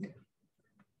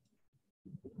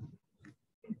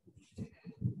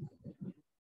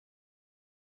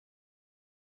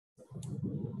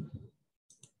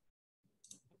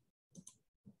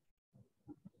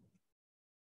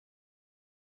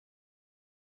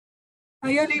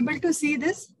 Are you all able to see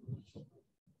this?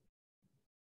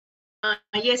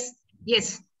 Yes.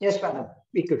 Yes, madam,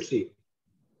 we could see.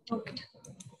 Okay.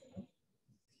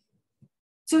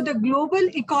 So the global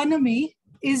economy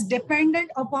is dependent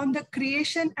upon the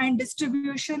creation and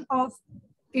distribution of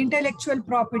intellectual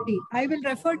property. I will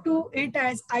refer to it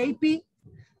as IP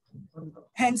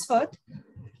henceforth.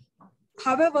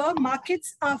 However,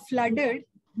 markets are flooded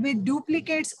with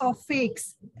duplicates of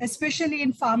fakes, especially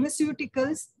in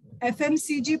pharmaceuticals,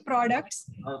 FMCG products,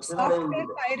 software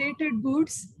pirated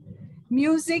goods,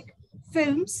 music,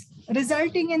 films,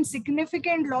 resulting in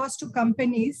significant loss to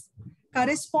companies,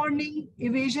 corresponding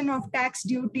evasion of tax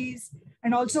duties,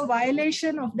 and also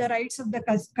violation of the rights of the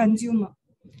consumer.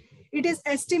 It is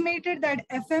estimated that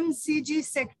FMCG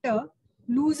sector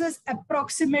loses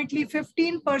approximately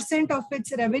 15% of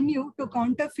its revenue to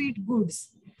counterfeit goods,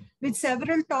 with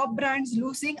several top brands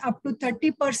losing up to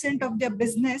 30% of their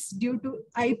business due to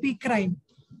IP crime.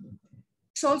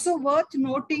 It's also worth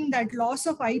noting that loss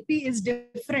of IP is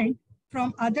different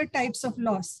from other types of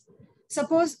loss.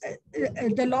 Suppose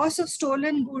the loss of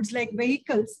stolen goods like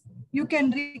vehicles, you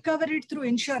can recover it through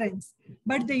insurance,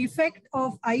 but the effect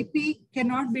of IP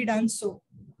cannot be done so.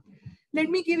 Let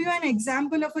me give you an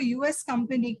example of a US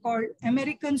company called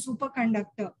American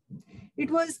Superconductor. It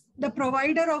was the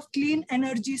provider of clean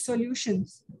energy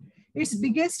solutions. Its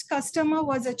biggest customer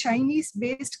was a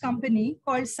Chinese-based company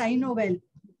called Sinovel.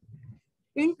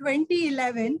 In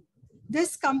 2011,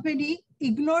 this company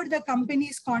ignored the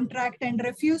company's contract and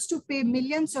refused to pay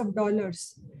millions of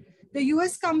dollars. The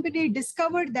US company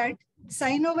discovered that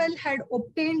Sinovel had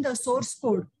obtained the source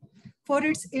code for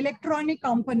its electronic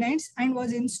components and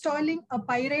was installing a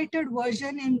pirated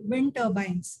version in wind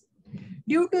turbines.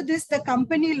 Due to this, the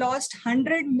company lost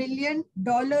 $100 million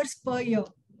per year.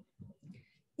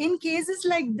 In cases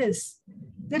like this,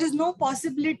 there is no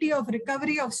possibility of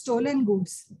recovery of stolen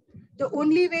goods. The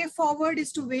only way forward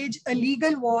is to wage a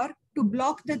legal war to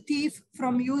block the thief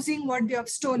from using what they have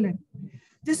stolen.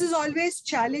 This is always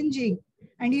challenging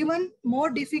and even more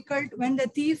difficult when the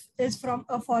thief is from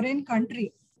a foreign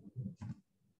country.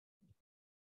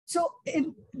 So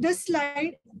in this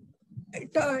slide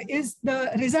is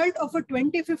the result of a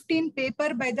 2015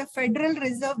 paper by the Federal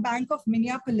Reserve Bank of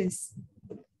Minneapolis.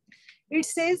 It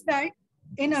says that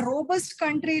in a robust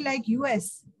country like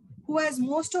US, who has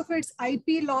most of its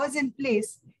IP laws in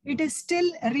place, it is still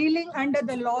reeling under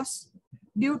the loss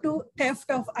due to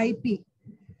theft of IP.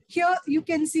 Here you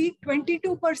can see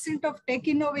 22% of tech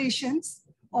innovations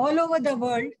all over the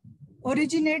world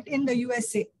originate in the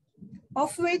USA,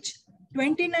 of which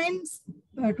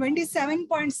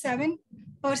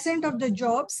 27.7% of the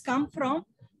jobs come from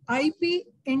IP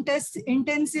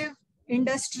intensive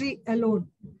industry alone,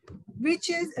 which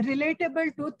is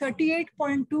relatable to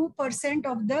 38.2%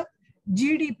 of the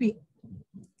GDP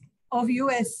of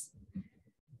US.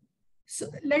 So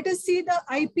let us see the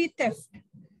IP theft.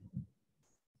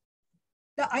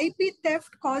 The IP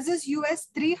theft causes US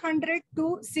 300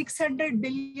 to 600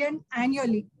 billion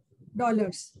annually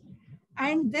dollars.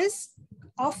 And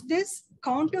of this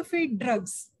counterfeit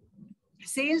drugs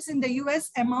sales in the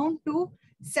US amount to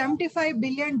 $75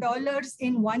 billion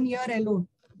in 1 year alone.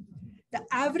 The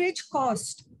average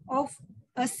cost of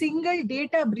a single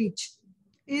data breach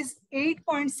is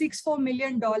 $8.64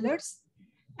 million,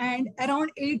 and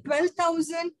around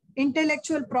 12,000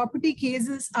 intellectual property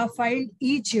cases are filed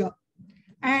each year.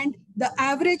 And the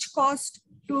average cost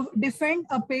to defend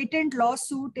a patent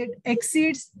lawsuit, it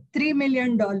exceeds $3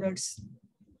 million.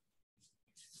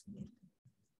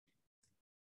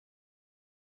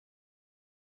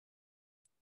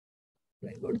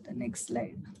 I go to the next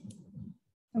slide.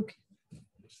 Okay.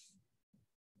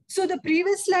 So the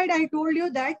previous slide, I told you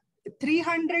that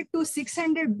 300 to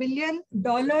 600 billion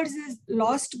dollars is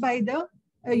lost by the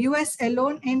US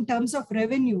alone in terms of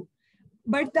revenue.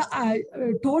 But the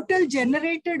total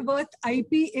generated worth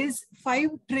IP is 5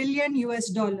 trillion US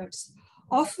dollars,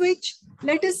 of which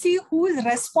let us see who is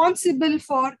responsible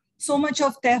for so much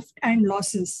of theft and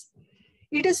losses.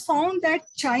 It is found that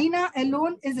China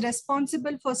alone is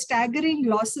responsible for staggering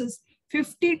losses.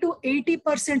 50 to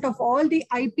 80% of all the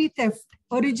IP theft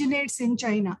originates in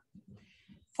China.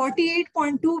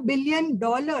 $48.2 billion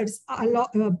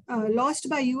are lost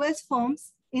by US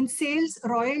firms in sales,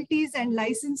 royalties, and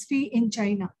license fee in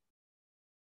China.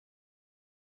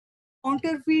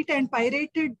 Counterfeit and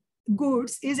pirated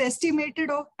goods is estimated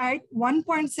at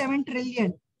 1.7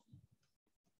 trillion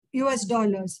US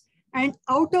dollars. And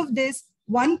out of this,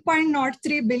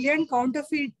 1.03 billion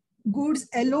counterfeit goods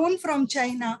alone from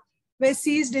China were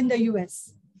seized in the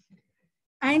US.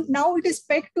 And now it is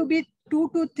pegged to be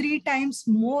 2 to 3 times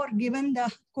more given the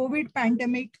COVID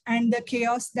pandemic and the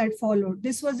chaos that followed.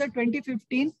 This was a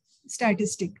 2015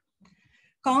 statistic.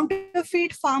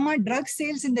 Counterfeit pharma drug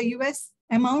sales in the US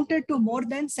amounted to more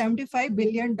than $75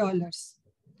 billion.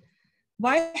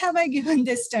 Why have I given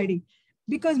this study?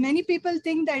 Because many people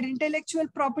think that intellectual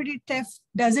property theft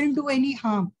doesn't do any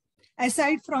harm,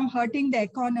 aside from hurting the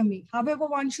economy. However,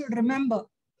 one should remember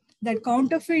that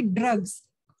counterfeit drugs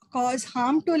cause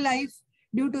harm to life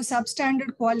due to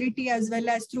substandard quality as well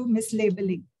as through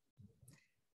mislabeling.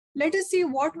 Let us see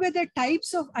what were the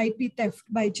types of IP theft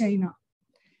by China.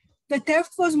 The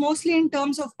theft was mostly in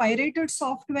terms of pirated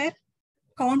software,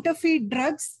 counterfeit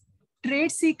drugs,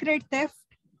 trade secret theft,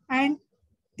 and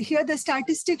here the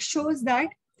statistic shows that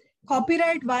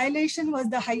copyright violation was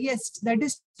the highest, that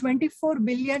is 24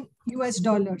 billion US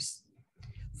dollars,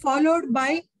 followed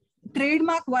by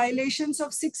trademark violations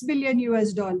of 6 billion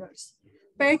US dollars,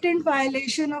 patent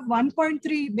violation of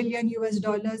 1.3 billion US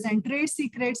dollars, and trade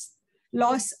secrets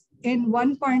loss in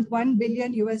 1.1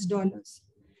 billion US dollars.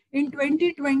 In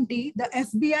 2020, the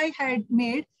FBI had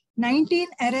made 19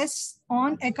 arrests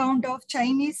on account of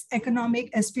Chinese economic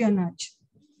espionage.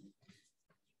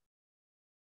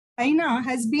 China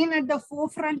has been at the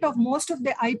forefront of most of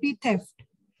the IP theft.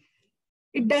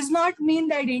 It does not mean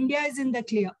that India is in the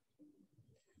clear.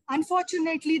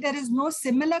 Unfortunately, there is no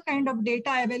similar kind of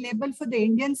data available for the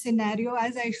Indian scenario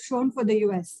as I've shown for the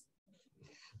US.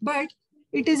 But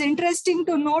it is interesting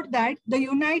to note that the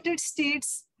United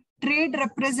States Trade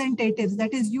Representatives,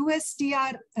 that is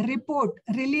USTR report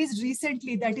released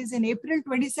recently, that is in April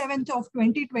 27th of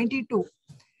 2022,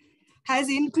 has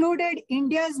included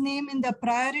India's name in the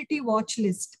priority watch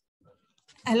list,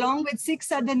 along with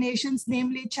 6 other nations,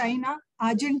 namely China,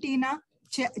 Argentina,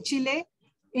 Chile,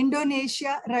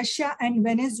 Indonesia, Russia, and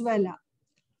Venezuela.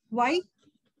 Why?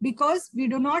 Because we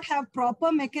do not have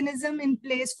proper mechanism in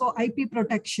place for IP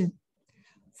protection.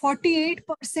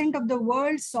 48% of the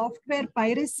world's software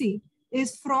piracy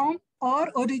is from or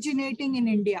originating in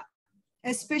India,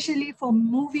 especially for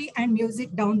movie and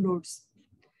music downloads.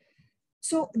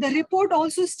 So the report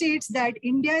also states that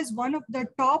India is one of the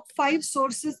top 5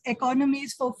 sources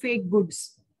economies for fake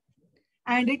goods.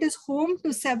 And it is home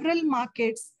to several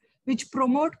markets which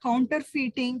promote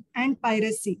counterfeiting and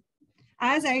piracy,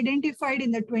 as identified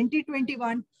in the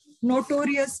 2021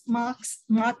 Notorious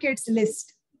Markets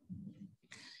list.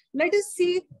 Let us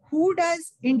see, who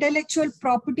does intellectual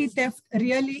property theft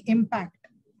really impact?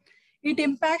 It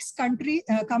impacts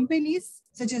companies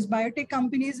such as biotech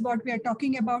companies, what we are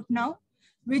talking about now,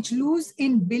 which lose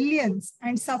in billions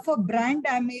and suffer brand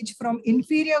damage from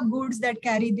inferior goods that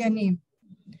carry their name.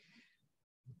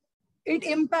 It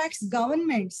impacts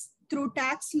governments through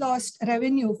tax lost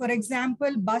revenue, for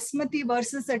example, Basmati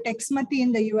versus a Texmati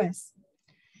in the US.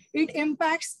 It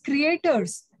impacts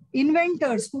creators,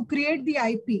 inventors who create the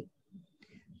IP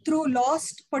through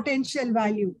lost potential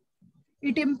value.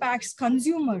 It impacts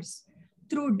consumers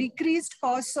through decreased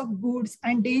costs of goods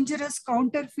and dangerous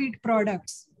counterfeit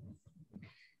products.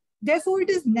 Therefore, it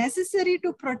is necessary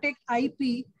to protect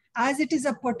IP as it is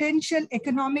a potential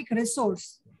economic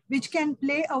resource which can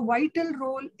play a vital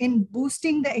role in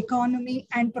boosting the economy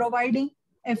and providing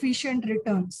efficient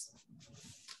returns.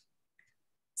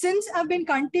 Since I've been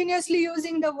continuously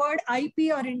using the word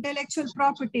IP or intellectual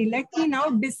property, let me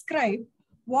now describe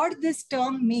what this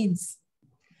term means.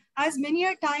 As many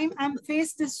a time I'm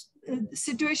faced this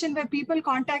situation where people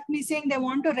contact me saying they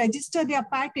want to register their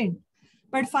patent,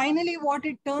 but finally what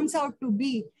it turns out to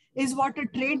be is what a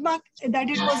trademark, that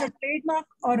it was a trademark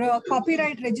or a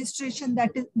copyright registration that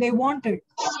they wanted.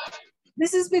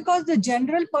 This is because the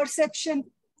general perception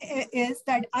is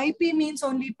that IP means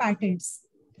only patents.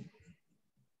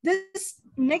 This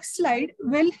next slide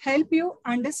will help you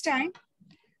understand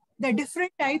the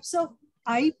different types of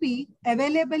IP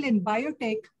available in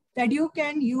biotech that you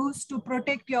can use to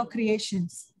protect your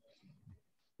creations.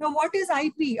 Now, what is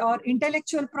IP or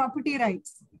intellectual property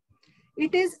rights?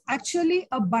 It is actually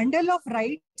a bundle of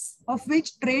rights of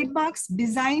which trademarks,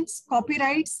 designs,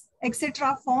 copyrights,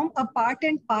 etc. form a part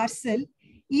and parcel,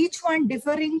 each one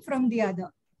differing from the other.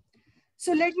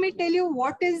 So let me tell you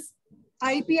what is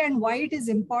IP and why it is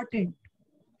important.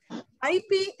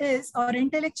 IP is, or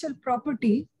intellectual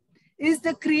property, is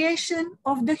the creation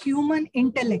of the human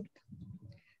intellect.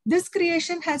 This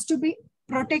creation has to be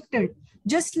protected,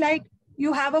 just like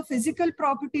you have a physical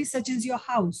property such as your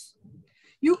house.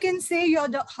 You can say you're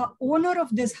the owner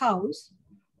of this house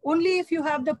only if you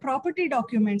have the property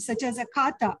documents such as a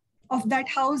khata of that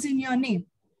house in your name.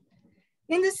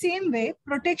 In the same way,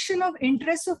 protection of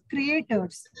interests of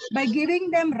creators by giving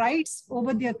them rights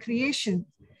over their creation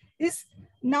is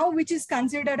now which is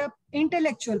considered an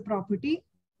intellectual property,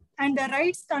 and the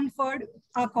rights conferred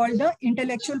are called the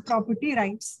intellectual property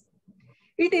rights.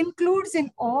 It includes in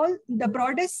all the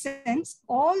broadest sense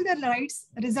all the rights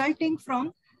resulting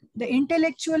from the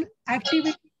intellectual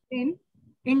activity in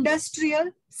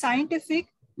industrial, scientific,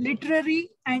 literary,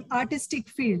 and artistic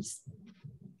fields.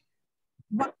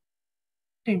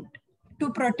 To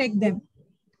protect them.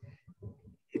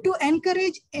 To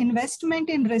encourage investment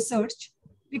in research,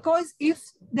 because if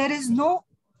there is no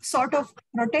sort of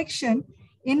protection,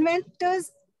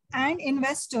 inventors and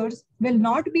investors will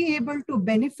not be able to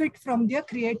benefit from their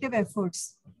creative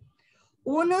efforts.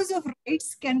 Owners of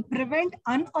rights can prevent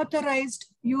unauthorized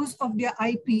use of their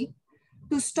IP,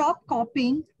 to stop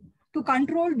copying, to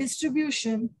control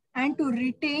distribution, and to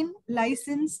retain,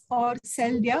 license, or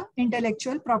sell their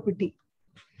intellectual property.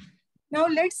 Now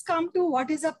let's come to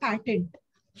what is a patent.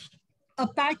 A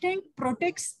patent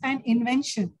protects an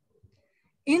invention.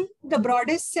 In the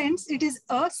broadest sense, it is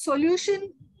a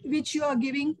solution which you are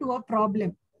giving to a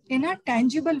problem in a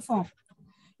tangible form.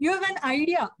 You have an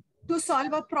idea to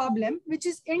solve a problem which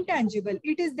is intangible.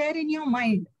 It is there in your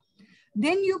mind.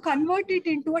 Then you convert it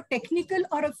into a technical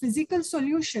or a physical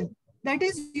solution. That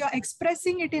is, you're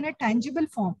expressing it in a tangible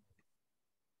form.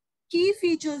 Key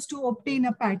features to obtain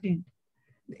a patent.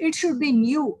 It should be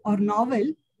new or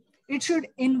novel. it should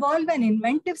involve an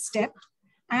inventive step,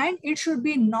 and it should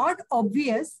be not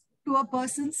obvious to a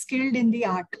person skilled in the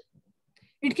art.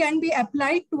 It can be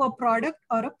applied to a product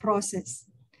or a process.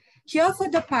 Here for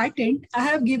the patent, I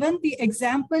have given the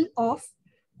example of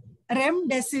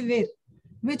remdesivir,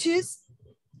 which is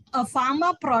a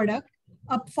pharma product,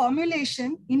 a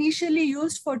formulation initially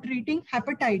used for treating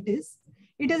hepatitis.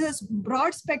 It is a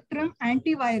broad spectrum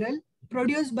antiviral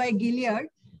produced by Gilead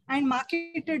and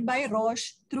marketed by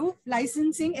Roche through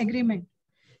licensing agreement.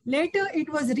 Later, it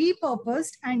was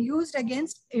repurposed and used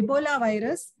against Ebola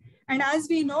virus. And as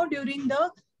we know, during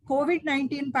the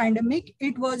COVID-19 pandemic,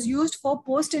 it was used for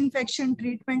post-infection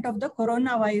treatment of the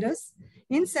coronavirus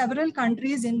in several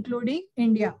countries, including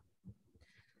India.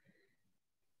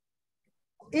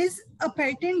 Is a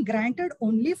patent granted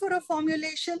only for a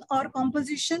formulation or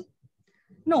composition?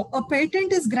 No, a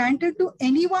patent is granted to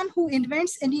anyone who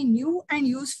invents any new and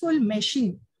useful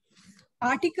machine,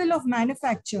 article of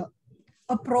manufacture,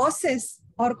 a process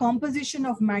or composition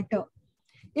of matter.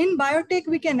 In biotech,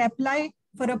 we can apply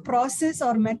for a process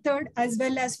or method as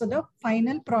well as for the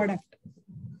final product.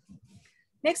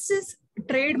 Next is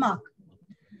trademark.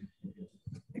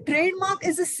 Trademark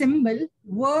is a symbol,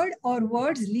 word or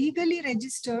words legally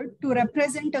registered to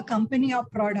represent a company or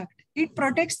product. It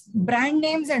protects brand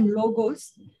names and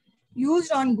logos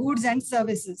used on goods and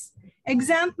services.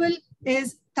 Example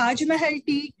is Taj Mahal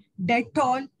tea,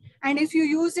 Dettol, and if you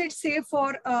use it, say,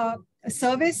 for a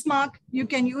service mark, you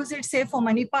can use it, say, for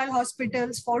Manipal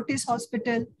hospitals, Fortis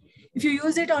Hospital. If you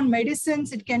use it on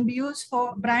medicines, it can be used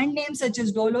for brand names such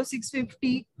as Dolo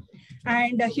 650.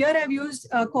 And here I've used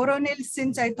Coronel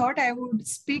since I thought I would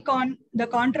speak on the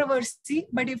controversy,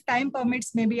 but if time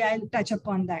permits, maybe I'll touch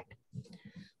upon that.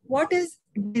 What is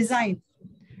design?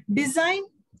 Design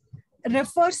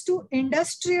refers to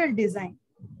industrial design,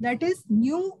 that is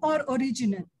new or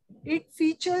original. It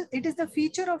is the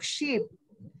feature of shape,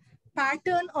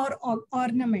 pattern or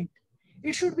ornament.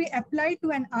 It should be applied to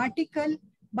an article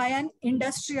by an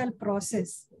industrial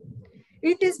process.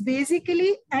 It is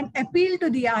basically an appeal to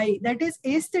the eye, that is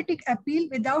aesthetic appeal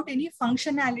without any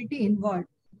functionality involved.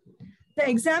 The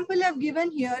example I've given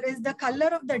here is the color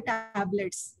of the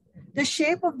tablets, the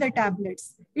shape of the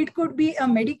tablets. It could be a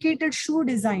medicated shoe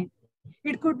design.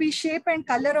 It could be shape and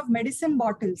color of medicine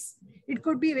bottles. It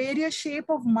could be various shape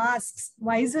of masks,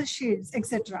 visor shields,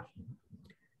 etc.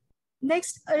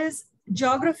 Next is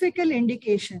geographical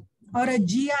indication, or a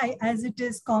GI as it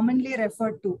is commonly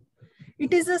referred to.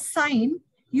 It is a sign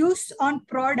used on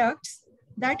products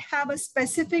that have a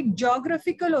specific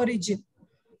geographical origin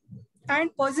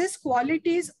and possess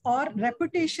qualities or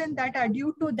reputation that are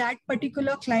due to that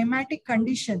particular climatic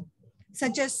condition,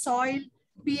 such as soil,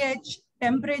 pH,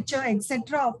 temperature,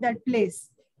 etc. of that place.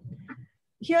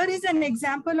 Here is an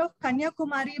example of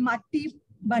Kanyakumari Matti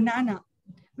banana,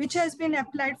 which has been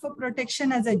applied for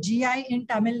protection as a GI in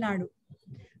Tamil Nadu.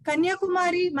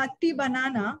 Kanyakumari Matti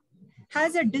banana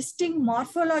has a distinct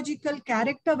morphological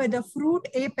character where the fruit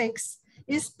apex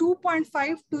is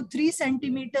 2.5 to 3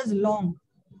 centimeters long.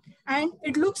 And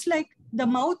it looks like the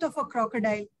mouth of a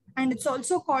crocodile. And it's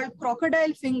also called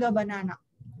crocodile finger banana.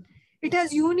 It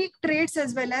has unique traits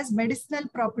as well as medicinal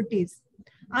properties.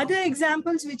 Other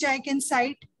examples which I can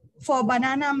cite for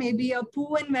banana may be a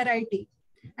Poovan variety.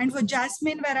 And for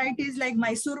jasmine varieties like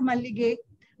Mysore Mallige,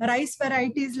 rice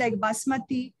varieties like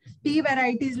Basmati, tea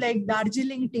varieties like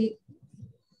Darjeeling tea.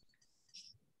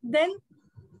 Then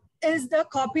is the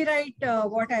copyright,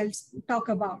 what I'll talk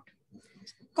about.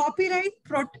 Copyright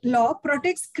law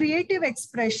protects creative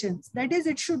expressions. That is,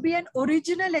 it should be an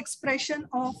original expression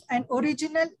of an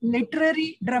original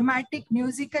literary, dramatic,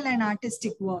 musical, and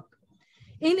artistic work.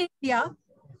 In India,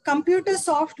 computer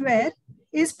software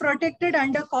is protected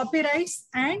under copyrights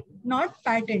and not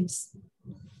patents.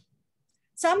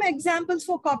 Some examples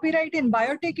for copyright in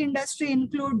biotech industry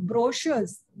include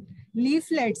brochures,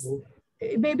 leaflets.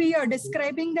 Maybe you're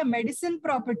describing the medicine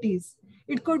properties.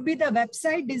 It could be the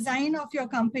website design of your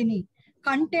company,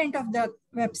 content of the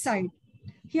website.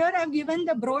 Here I've given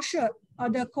the brochure or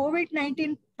the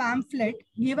COVID-19 pamphlet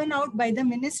given out by the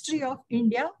Ministry of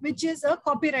India, which is a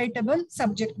copyrightable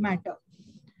subject matter.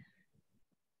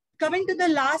 Coming to the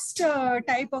last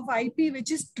type of IP,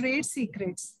 which is trade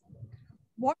secrets.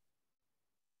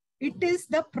 It is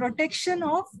the protection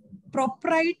of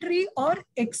proprietary or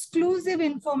exclusive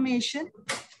information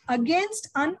against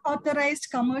unauthorized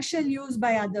commercial use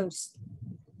by others.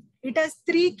 It has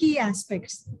three key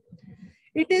aspects.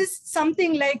 It is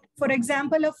something like, for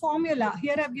example, a formula.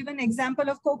 Here I've given an example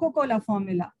of Coca-Cola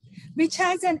formula, which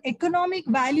has an economic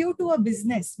value to a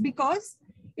business because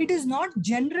it is not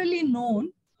generally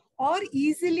known or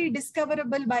easily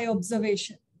discoverable by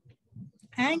observation.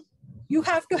 and you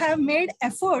have to have made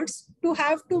efforts to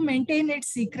have to maintain its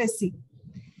secrecy.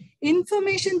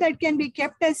 Information that can be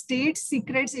kept as state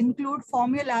secrets include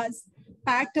formulas,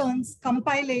 patterns,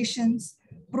 compilations,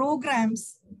 programs,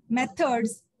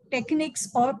 methods, techniques,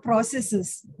 or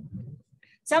processes.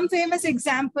 Some famous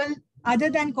example other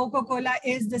than Coca-Cola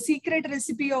is the secret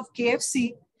recipe of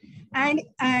KFC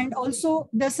and also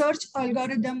the search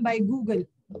algorithm by Google.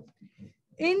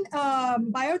 In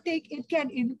biotech, it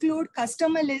can include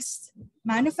customer lists,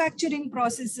 manufacturing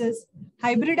processes,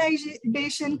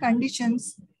 hybridization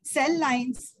conditions, cell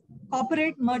lines,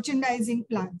 corporate merchandising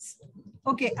plans.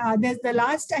 Okay, there's the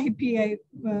last IP I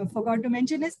forgot to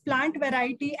mention is plant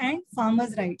variety and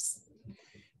farmers' rights.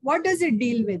 What does it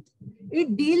deal with?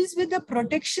 It deals with the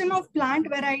protection of plant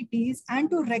varieties and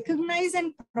to recognize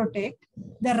and protect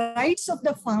the rights of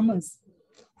the farmers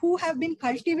who have been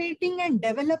cultivating and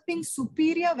developing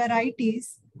superior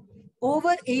varieties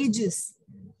over ages.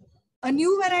 A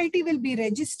new variety will be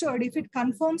registered if it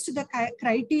conforms to the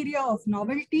criteria of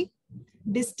novelty,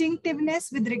 distinctiveness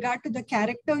with regard to the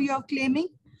character you are claiming,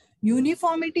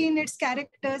 uniformity in its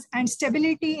characters, and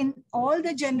stability in all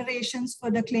the generations for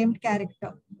the claimed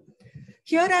character.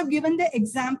 Here I've given the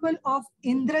example of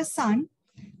Indrasan,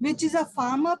 which is a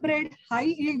farmer-bred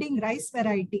high-yielding rice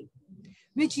variety,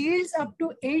 which yields up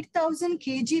to 8,000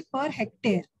 kg per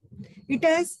hectare. It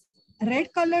has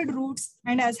red-colored roots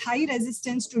and has high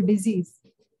resistance to disease.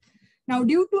 Now,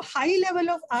 due to high level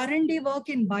of R&D work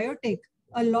in biotech,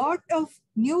 a lot of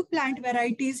new plant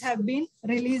varieties have been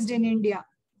released in India.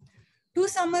 To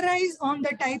summarize on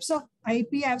the types of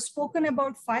IP, I've spoken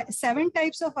about 7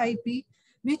 types of IP,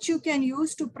 which you can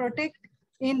use to protect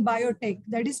in biotech.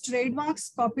 That is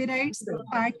trademarks, copyrights,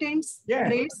 patents,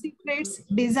 trade secrets,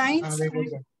 designs,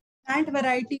 plant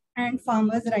variety, and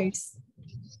farmers' rights.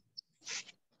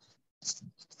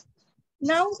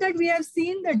 Now that we have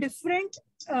seen the different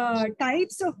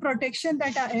types of protection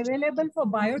that are available for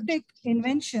biotech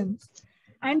inventions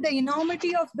and the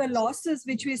enormity of the losses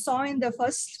which we saw in the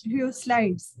first few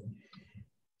slides,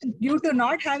 due to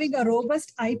not having a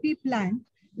robust IP plan,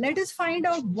 let us find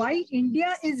out why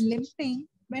India is limping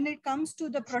when it comes to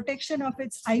the protection of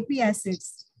its IP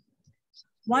assets.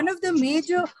 One of the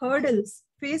major hurdles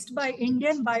faced by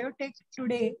Indian biotech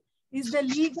today is the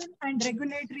legal and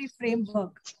regulatory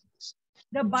framework.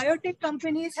 The biotech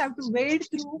companies have to wade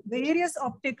through various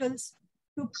obstacles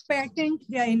to patent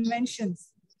their inventions.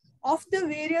 Of the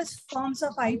various forms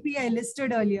of IP I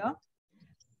listed earlier,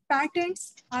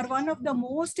 patents are one of the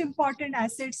most important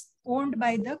assets owned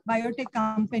by the biotech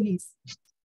companies.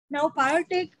 Now,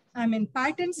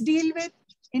 patents deal with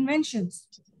inventions,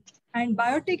 and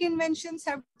biotech inventions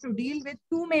have to deal with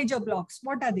 2 major blocks.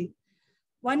 What are they?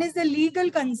 One is the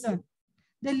legal concern.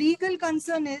 The legal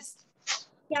concern is,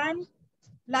 can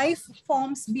life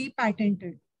forms be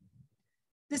patented?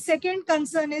 The second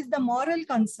concern is the moral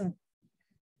concern.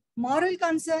 Moral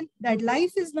concern that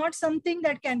life is not something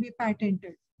that can be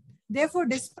patented. Therefore,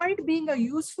 despite being a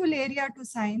useful area to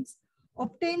science,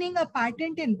 obtaining a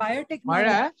patent in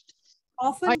biotechnology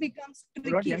often becomes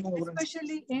tricky,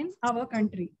 especially in our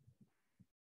country.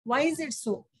 Why is it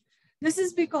so? This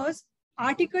is because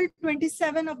Article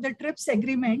 27 of the TRIPS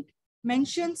agreement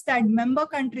mentions that member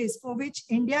countries, for which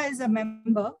India is a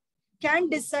member, can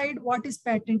decide what is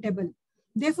patentable.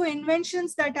 Therefore,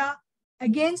 inventions that are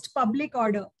against public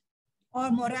order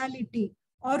or morality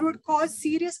or would cause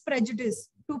serious prejudice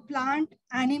to plant,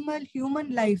 animal,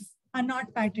 human life are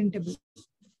not patentable.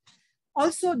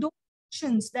 Also, those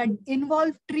inventions that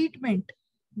involve treatment,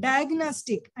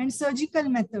 diagnostic, and surgical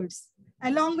methods,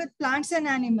 along with plants and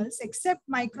animals, except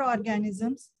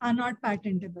microorganisms, are not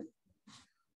patentable.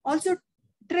 Also,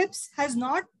 TRIPS has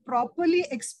not properly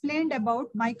explained about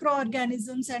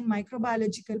microorganisms and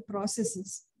microbiological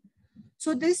processes.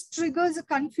 So this triggers a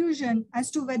confusion as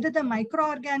to whether the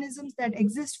microorganisms that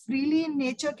exist freely in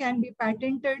nature can be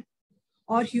patented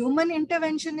or human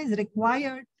intervention is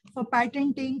required for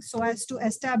patenting so as to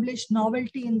establish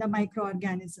novelty in the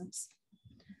microorganisms.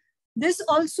 This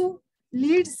also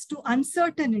leads to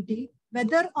uncertainty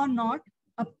whether or not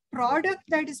a product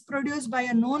that is produced by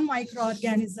a known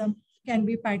microorganism can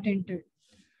be patented.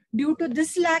 Due to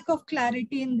this lack of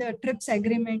clarity in the TRIPS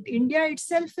agreement, India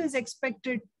itself is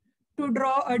expected to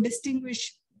draw a distinction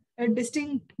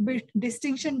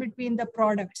between the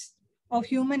products of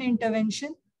human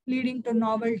intervention leading to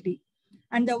novelty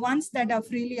and the ones that are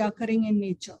freely occurring in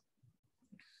nature.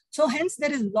 So hence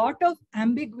there is a lot of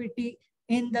ambiguity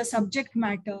in the subject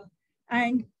matter,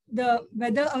 and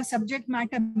whether a subject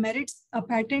matter merits a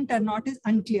patent or not is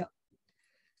unclear.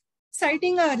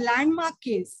 Citing a landmark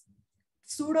case,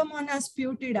 Pseudomonas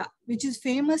putida, which is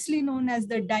famously known as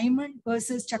the Diamond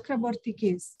versus Chakraborty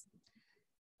case.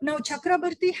 Now,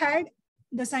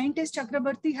 the scientist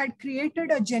Chakraborty had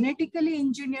created a genetically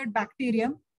engineered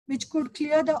bacterium which could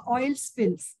clear the oil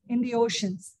spills in the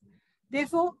oceans.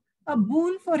 Therefore, a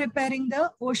boon for repairing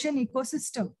the ocean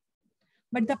ecosystem.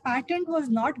 But the patent was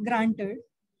not granted.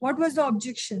 What was the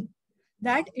objection?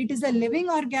 That it is a living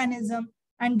organism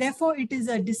and therefore it is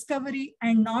a discovery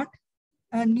and not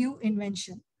a new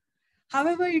invention.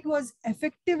 However, it was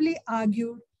effectively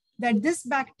argued that this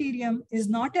bacterium is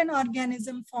not an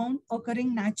organism found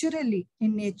occurring naturally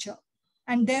in nature,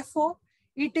 and therefore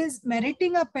it is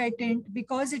meriting a patent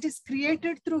because it is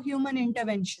created through human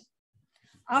intervention.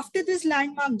 After this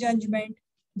landmark judgment,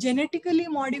 genetically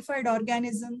modified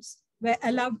organisms were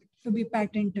allowed to be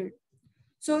patented.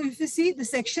 So if you see, the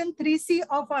section 3C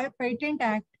of our Patent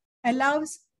Act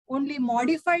allows only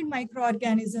modified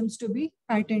microorganisms to be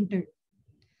patented.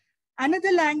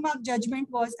 Another landmark judgment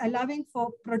was allowing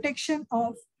for protection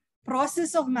of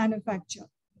process of manufacture.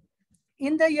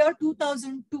 In the year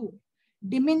 2002,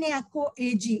 Diminiaco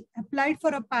AG applied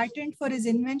for a patent for his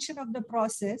invention of the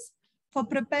process for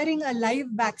preparing a live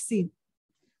vaccine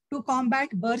to combat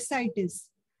bursitis.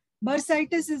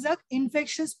 Bursitis is an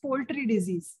infectious poultry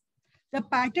disease. The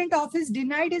patent office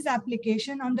denied his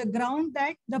application on the ground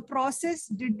that the process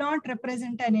did not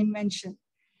represent an invention.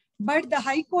 But the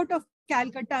High Court of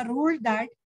Calcutta ruled that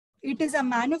it is a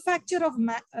manufacture of,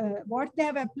 what they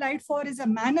have applied for is a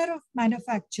manner of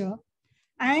manufacture.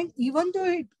 And even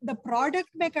though the product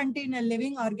may contain a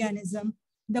living organism,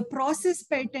 the process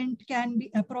can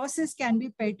be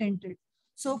patented.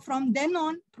 So from then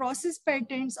on, process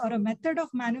patents or a method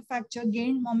of manufacture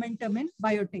gained momentum in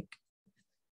biotech.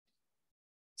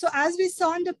 So as we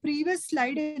saw in the previous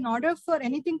slide, in order for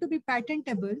anything to be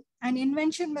patentable, an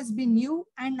invention must be new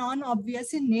and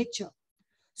non-obvious in nature.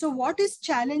 So what is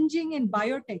challenging in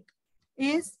biotech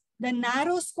is the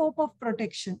narrow scope of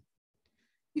protection.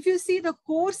 If you see the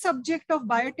core subject of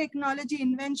biotechnology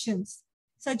inventions,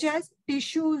 such as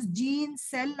tissues, genes,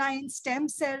 cell lines, stem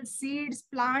cells, seeds,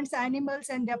 plants, animals,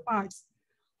 and their parts,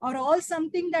 are all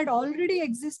something that already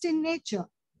exists in nature.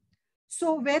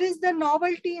 So where is the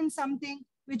novelty in something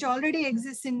which already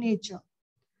exists in nature?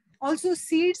 Also,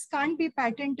 seeds can't be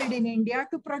patented in India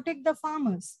to protect the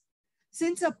farmers,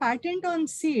 since a patent on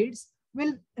seeds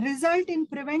will result in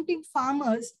preventing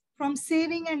farmers from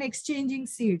saving and exchanging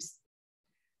seeds.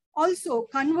 Also,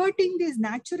 converting these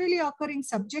naturally occurring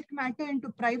subject matter into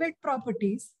private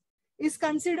properties is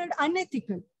considered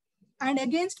unethical and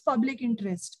against public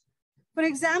interest. For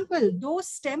example, those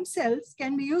stem cells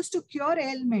can be used to cure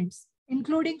ailments,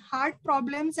 including heart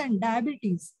problems and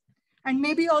diabetes, and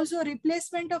maybe also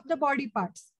replacement of the body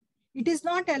parts. It is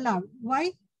not allowed.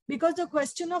 Why? Because the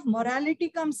question of morality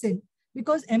comes in,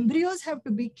 because embryos have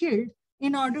to be killed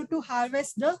in order to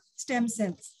harvest the stem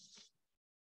cells.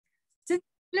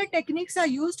 Similar techniques are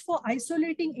used for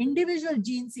isolating individual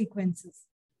gene sequences,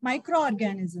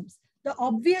 microorganisms. The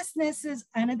obviousness is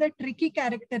another tricky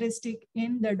characteristic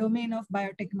in the domain of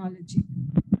biotechnology.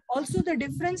 Also, the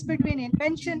difference between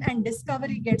invention and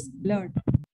discovery gets blurred.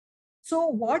 So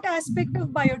what aspect of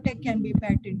biotech can be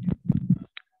patented?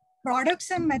 Products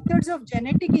and methods of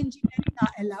genetic engineering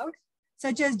are allowed,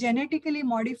 such as genetically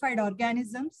modified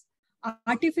organisms,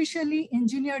 artificially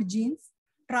engineered genes,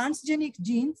 transgenic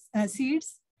genes,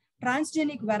 seeds,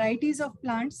 transgenic varieties of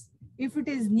plants, if it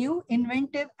is new,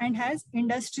 inventive, and has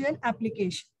industrial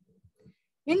application.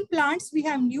 In plants, we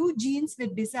have new genes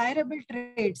with desirable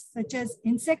traits, such as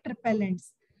insect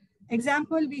repellents.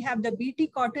 Example, we have the BT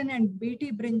cotton and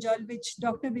BT brinjal, which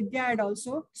Dr. Vidya had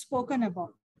also spoken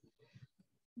about.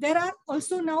 There are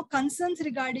also now concerns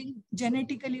regarding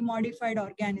genetically modified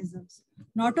organisms.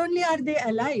 Not only are they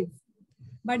alive,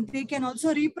 but they can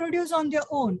also reproduce on their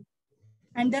own.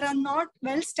 And there are not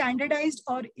well standardized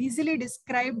or easily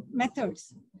described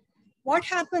methods. What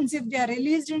happens if they are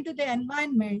released into the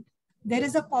environment? There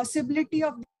is a possibility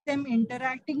of them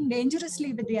interacting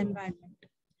dangerously with the environment.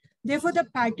 Therefore, the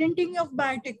patenting of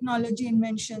biotechnology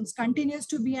inventions continues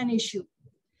to be an issue.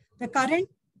 The current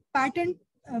patent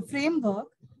framework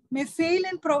may fail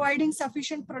in providing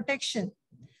sufficient protection,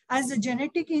 as the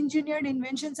genetic engineered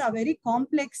inventions are very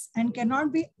complex and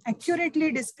cannot be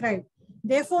accurately described,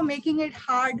 therefore making it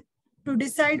hard to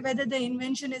decide whether the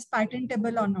invention is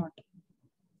patentable or not.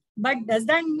 But does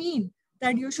that mean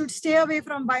that you should stay away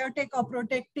from biotech or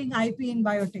protecting IP in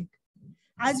biotech?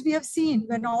 As we have seen,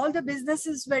 when all the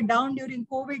businesses were down during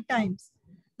COVID times,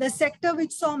 the sector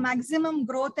which saw maximum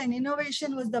growth and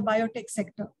innovation was the biotech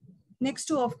sector, next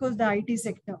to, of course, the IT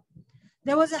sector.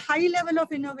 There was a high level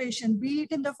of innovation, be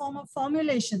it in the form of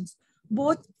formulations,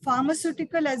 both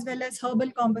pharmaceutical as well as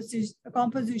herbal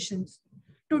compositions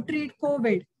to treat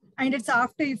COVID and its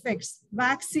after effects,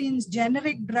 vaccines,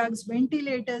 generic drugs,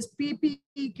 ventilators,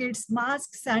 PPE kits,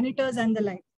 masks, sanitizers and the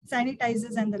like.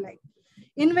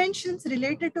 Inventions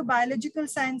related to biological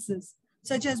sciences,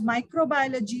 such as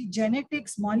microbiology,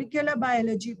 genetics, molecular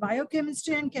biology,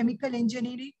 biochemistry, and chemical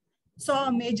engineering, saw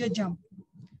a major jump.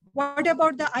 What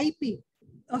about the IP?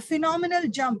 A phenomenal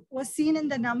jump was seen in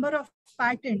the number of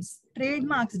patents,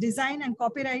 trademarks, design, and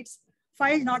copyrights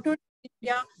filed not only in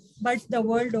India, but the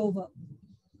world over.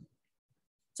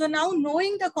 So now,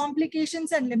 knowing the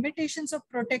complications and limitations of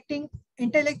protecting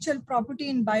intellectual property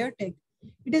in biotech,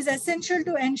 it is essential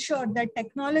to ensure that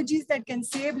technologies that can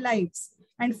save lives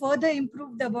and further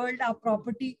improve the world are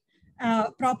properly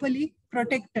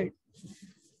protected.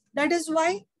 That is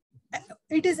why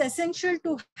it is essential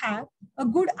to have a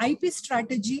good IP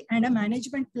strategy and a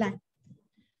management plan.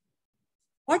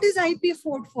 What is IP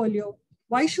portfolio?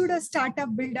 Why should a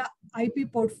startup build a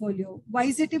IP portfolio? Why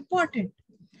is it important?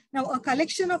 Now, a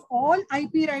collection of all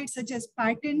IP rights such as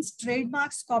patents,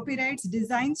 trademarks, copyrights,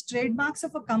 designs, trademarks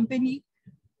of a company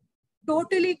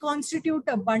totally constitute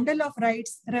a bundle of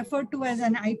rights referred to as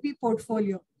an IP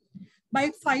portfolio.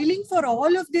 By filing for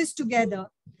all of this together,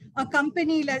 a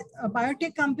company, like a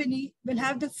biotech company, will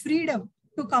have the freedom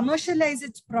to commercialize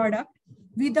its product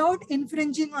without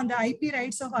infringing on the IP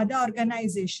rights of other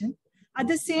organizations. At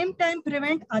the same time,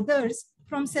 prevent others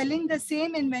from selling the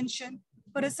same invention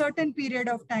for a certain period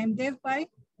of time. Thereby,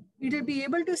 it will be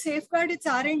able to safeguard its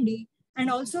R&D and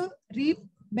also reap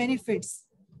benefits.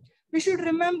 We should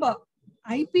remember,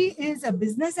 IP is a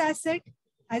business asset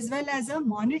as well as a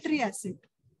monetary asset.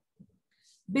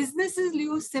 Businesses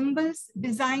use symbols,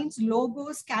 designs,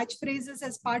 logos, catchphrases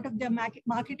as part of their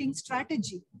marketing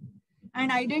strategy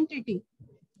and identity.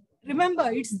 Remember,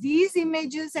 it's these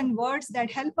images and words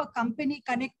that help a company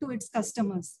connect to its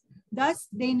customers. Thus,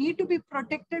 they need to be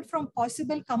protected from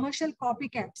possible commercial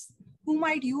copycats who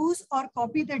might use or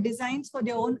copy the designs for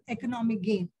their own economic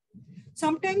gain.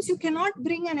 Sometimes you cannot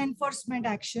bring an enforcement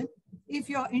action if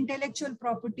your intellectual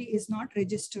property is not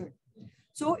registered.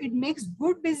 So it makes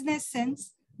good business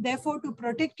sense, therefore, to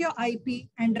protect your IP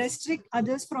and restrict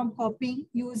others from copying,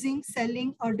 using,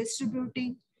 selling, or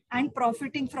distributing and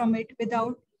profiting from it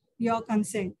without your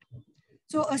consent.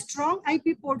 So a strong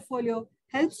IP portfolio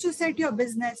helps to set your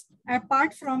business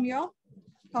apart from your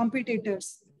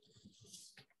competitors.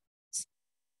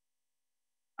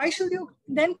 Why should you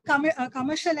then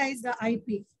commercialize the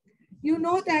IP? You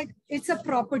know that it's a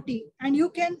property and you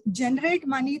can generate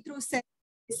money through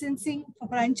licensing,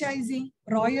 franchising,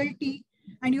 royalty,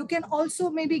 and you can also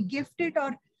maybe gift it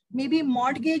or maybe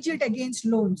mortgage it against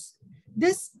loans.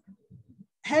 This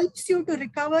helps you to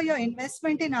recover your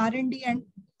investment in R&D and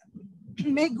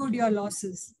make good your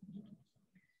losses.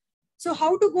 So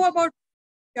how to go about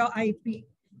your IP?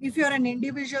 If you're an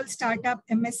individual startup,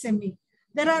 MSME,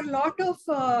 there are a lot of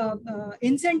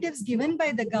incentives given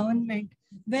by the government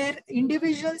where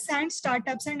individuals and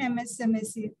startups and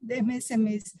MSMEs,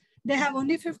 they have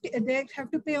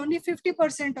to pay only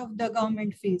 50% of the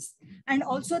government fees. And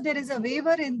also there is a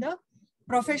waiver in the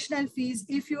professional fees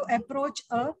if you approach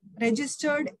a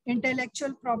registered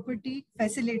intellectual property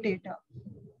facilitator.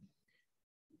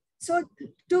 So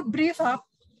to brief up,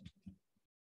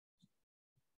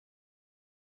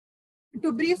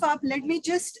 let me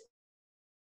just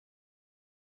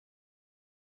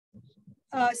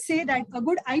say that a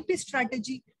good IP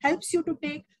strategy helps you to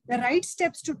take the right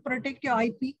steps to protect your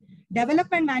IP,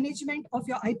 development management of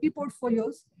your IP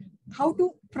portfolios, how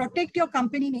to protect your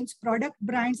company names, product,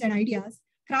 brands, and ideas,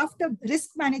 craft a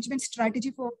risk management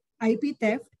strategy for IP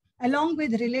theft, along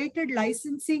with related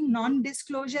licensing,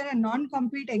 non-disclosure, and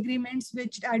non-compete agreements,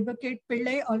 which Advocate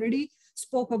Pillai already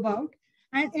spoke about.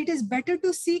 And it is better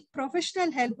to seek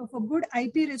professional help of a good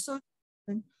IP resource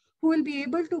person who will be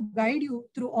able to guide you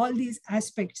through all these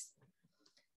aspects.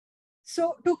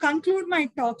 So to conclude my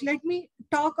talk, let me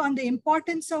talk on the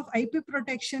importance of IP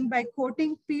protection by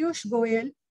quoting Piyush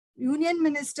Goyal, Union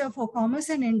Minister for Commerce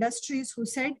and Industries, who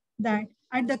said that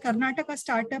at the Karnataka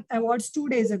Startup Awards 2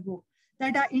 days ago,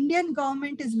 that our Indian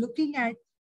government is looking at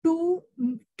 $2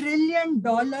 trillion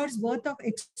worth of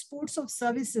exports of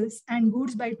services and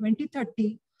goods by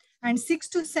 2030 and $6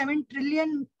 to $7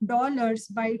 trillion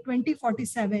by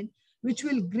 2047, which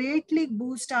will greatly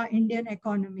boost our Indian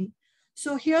economy.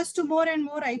 So here's to more and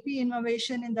more IP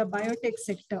innovation in the biotech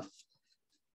sector.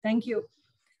 Thank you.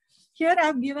 Here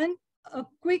I've given a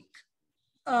quick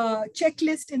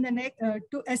checklist in the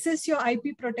to assess your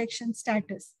IP protection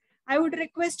status. I would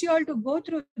request you all to go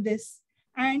through this,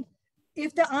 and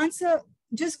if the answer,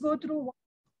 just go through what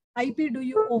IP do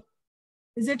you own.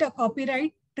 Is it a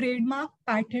copyright, trademark,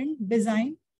 patent,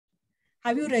 design?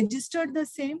 Have you registered the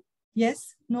same?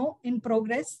 Yes, no, in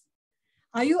progress.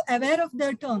 Are you aware of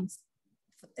the terms?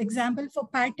 Example, for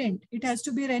patent, it has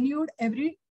to be renewed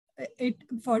every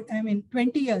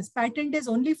 20 years. Patent is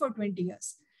only for 20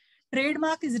 years.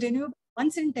 Trademark is renewed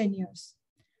once in 10 years.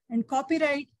 And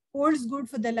copyright holds good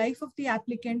for the life of the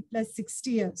applicant plus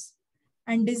 60 years.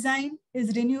 And design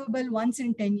is renewable once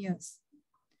in 10 years.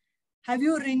 Have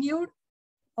you renewed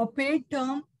or paid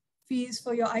term fees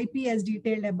for your IP as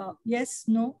detailed above? Yes,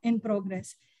 no, in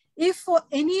progress. If for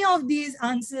any of these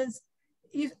answers,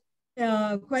 if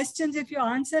questions, if your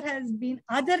answer has been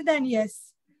other than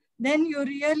yes, then you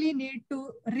really need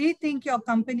to rethink your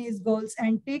company's goals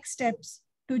and take steps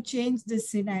to change this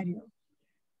scenario.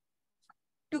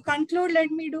 To conclude,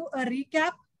 let me do a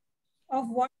recap of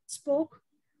what I spoke.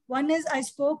 One is I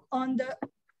spoke on the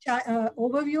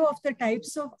overview of the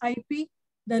types of IP,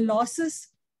 the losses,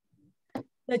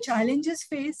 the challenges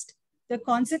faced, the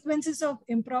consequences of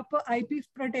improper IP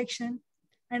protection,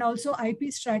 and also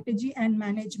IP strategy and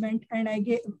management. And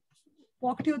I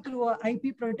walked you through a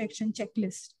IP protection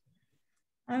checklist.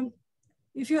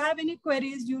 If you have any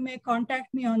queries, you may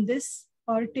contact me on this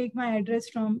or take my address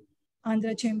from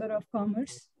Andhra Chamber of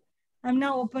Commerce. I'm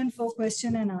now open for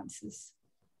question and answers.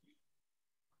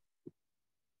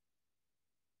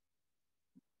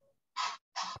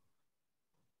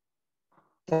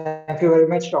 Thank you very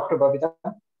much, Dr. Babita.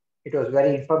 It was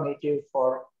very informative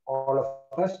for all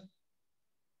of us.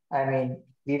 I mean,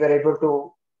 we were able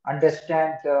to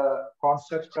understand the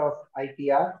concept of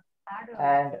IPR,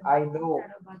 and I know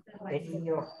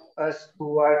any of us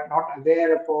who are not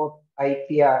aware about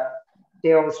IPR,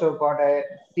 they also got a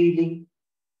feeling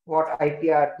what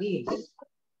IPR means.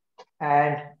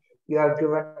 And you have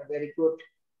given a very good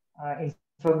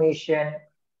information,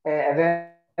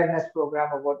 awareness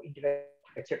program about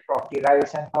intellectual property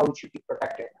rights and how it should be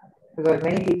protected. Because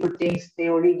many people think they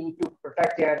only need to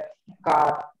protect their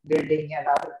car, building, and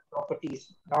other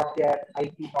properties, not their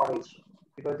IP knowledge,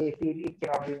 because they feel it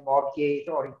cannot be mortgaged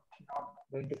or it's not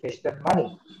going to fetch them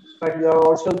money. But you have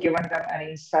also given them an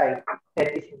insight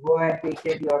that if you go and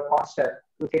patent your concept,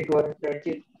 you can go and pledge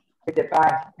it with the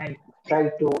bank and try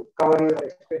to cover your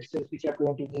expenses which are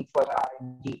going to need for the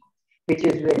R&D, which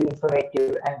is very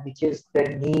informative and which is the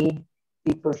need.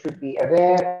 People should be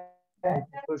aware and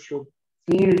people should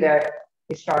feel that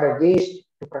it's not a waste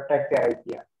to protect their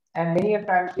IPR. And many of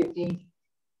times we think,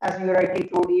 as you rightly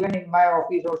told, even in my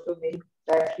office also many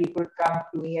times people come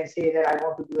to me and say that I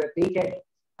want to do a patent,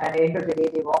 and at the end of the day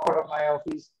they walk out of my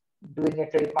office doing a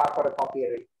trademark or a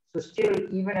copyright. So still,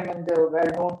 even among the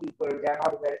well-known people, they are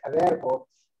not aware about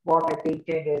what a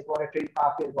patent is, what a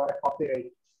trademark is, what a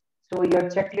copyright. So your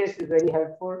checklist is very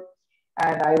helpful,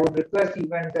 and I would request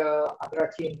even the Andhra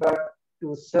Chamber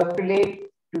to circulate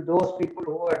to those people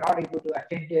who are not able to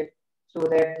attend it, so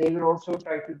that they will also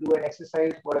try to do an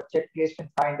exercise for a checklist and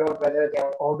find out whether they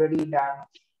have already done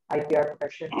IPR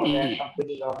protection for their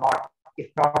company or not.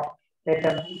 If not, let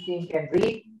them rethink and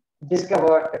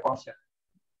rediscover the concept.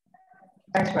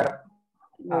 Thanks, madam.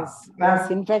 Yes,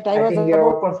 Ma'am, in fact, I think we are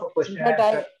open for question and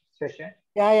answer session.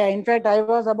 Yeah. In fact, I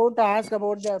was about to ask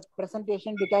about the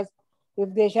presentation, because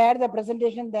if they share the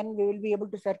presentation, then we will be able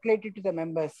to circulate it to the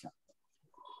members,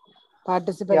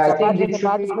 participants. Yeah, I apart think from the it should be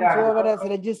participants, done. whoever has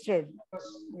registered.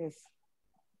 Yes.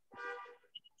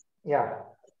 Yeah,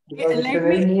 because it's a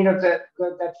very need of the.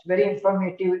 That's very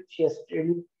informative. Yes,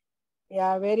 really.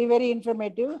 Yeah, very, very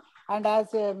informative. And as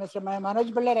Mr.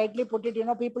 Manoj Bhalla rightly put it,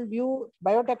 people view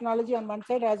biotechnology on one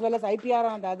side as well as IPR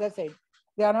on the other side.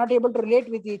 They are not able to relate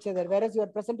with each other. Whereas your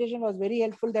presentation was very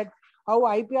helpful, that how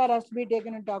IPR has to be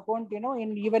taken into account,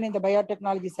 even in the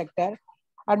biotechnology sector.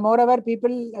 And moreover,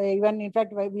 people, even in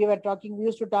fact, we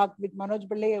used to talk with Manoj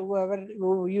Bhalla,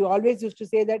 who you always used to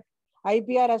say that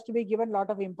IPR has to be given a lot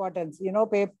of importance,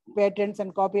 patents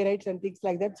and copyrights and things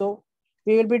like that. So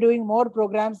we will be doing more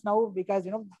programs now, because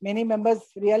many members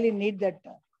really need that.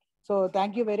 So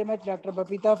thank you very much, Dr.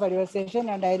 Babita, for your session,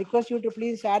 and I request you to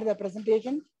please share the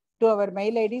presentation to our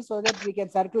mail ID so that we can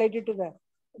circulate it to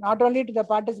not only to the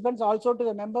participants, also to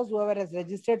the members whoever has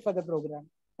registered for the program.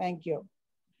 Thank you.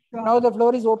 Sure. Now the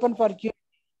floor is open for Q.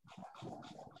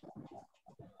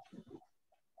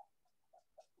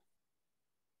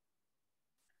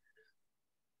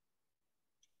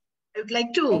 I would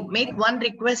like to make one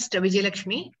request,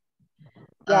 Vijayalakshmi,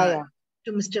 to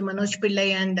Mr. Manoj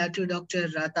Pillai and to Dr.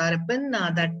 Tharappan,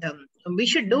 that we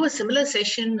should do a similar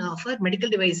session for medical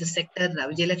devices sector,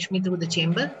 Vijayalakshmi, through the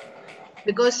chamber.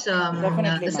 because Definitely, the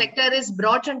ma'am. sector is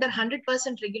brought under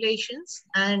 100% regulations,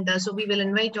 and so we will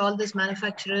invite all these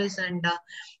manufacturers and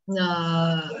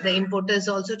the importers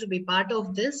also to be part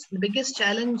of this. The biggest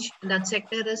challenge in that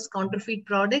sector is counterfeit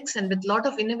products, and with a lot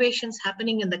of innovations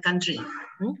happening in the country.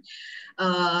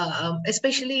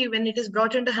 Especially when it is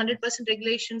brought under 100%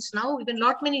 regulations now, even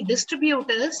lot many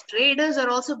distributors, traders are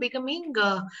also becoming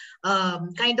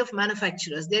kind of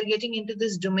manufacturers. They're getting into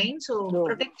this domain. So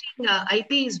protecting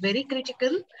IP is very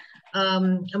critical.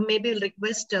 Maybe we'll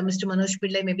request Mr. Manoj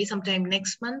Pillai, maybe sometime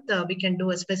next month, we can do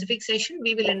a specific session.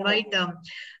 We will invite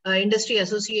industry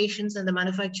associations and the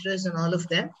manufacturers and all of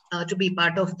them to be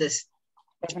part of this.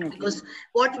 Definitely. Because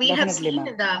what we have Definitely, seen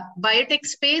in the biotech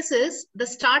space is the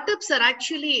startups are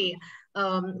actually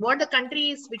what the country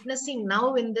is witnessing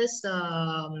now in this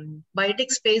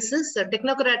biotech space is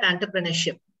technocrat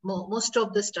entrepreneurship. Most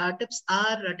of the startups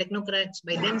are technocrats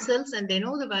by themselves, and they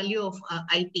know the value of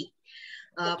IP.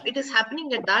 It is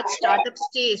happening at that startup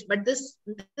stage, but this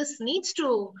needs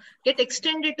to get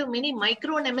extended to many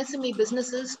micro and MSME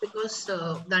businesses, because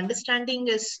the understanding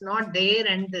is not there,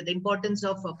 and the importance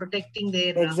of protecting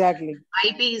their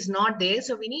IP is not there.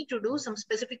 So we need to do some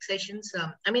specific sessions.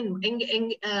 I mean,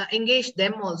 engage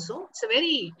them also. It's a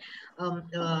very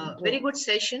very good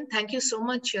session. Thank you so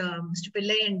much, Mr.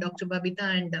 Pillai and Dr. Babita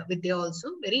and Vidya also.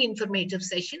 Very informative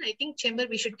session. I think Chamber,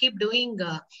 we should keep doing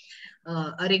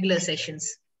regular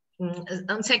sessions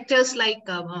on sectors like,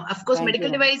 of course, medical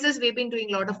devices. We've been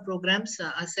doing a lot of programs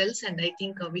ourselves, and I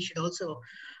think we should also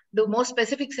do more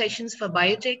specific sessions for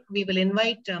biotech. We will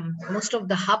invite most of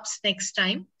the hubs next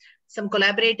time. Some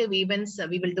collaborative events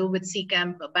we will do with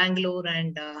CCamp, Bangalore,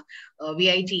 and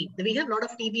VIT. We have a lot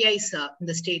of TBIs in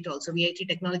the state also, VIT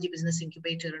Technology Business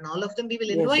Incubator, and all of them. We will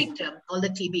invite all the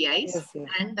TBIs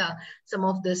and some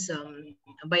of this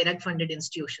BIRAC funded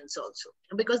institutions also,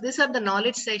 because these are the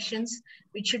knowledge sessions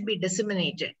which should be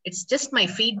disseminated. It's just my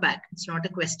feedback. It's not a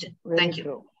question. Thank you.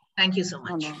 True. Thank you so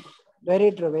much. No.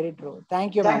 Very true, very true.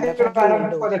 Thank you, ma'am. Thank you,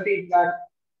 madam, for the feedback.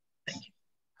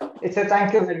 It's a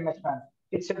thank you very much, ma'am.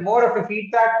 It's more of a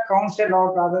feedback, counts a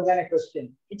lot rather than a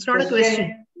question. It's not a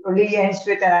question. Only ends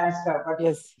with an answer. But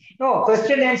no,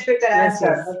 question ends with an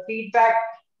answer. But feedback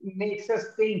makes us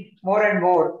think more and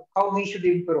more how we should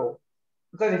improve.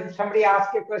 Because if somebody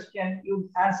asks a question, you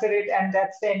answer it, and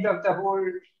that's the end of the whole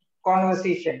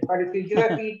conversation. But if you give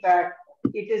a feedback,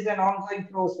 it is an ongoing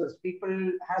process.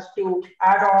 People has to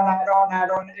add on,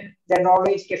 and the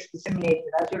knowledge gets disseminated.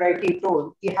 As you rightly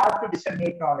told, you have to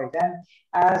disseminate knowledge. And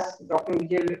as Dr.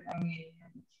 Vijay,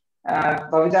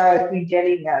 Bhavita has been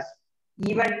telling us,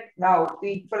 even now,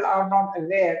 people are not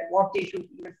aware what they should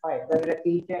even file, whether a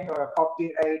patent or a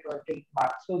copyright or a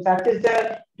trademark. So that is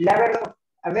the level of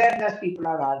awareness people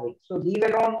are having. So leave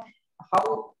alone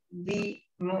how the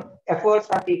efforts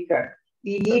are taken.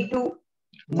 We need to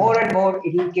more and more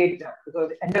educate them,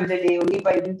 because at the end of the day, only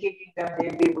by educating them, they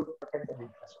will be able to protect their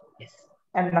interest. Yes.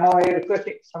 And now I request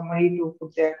somebody to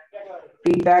put their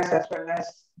feedbacks as well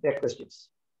as their questions.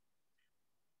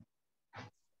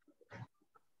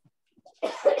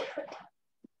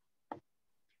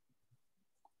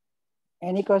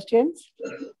 Any questions?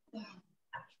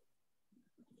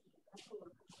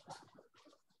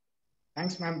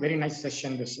 Thanks, ma'am. Very nice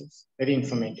session. This is very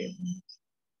informative.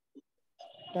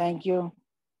 Thank you.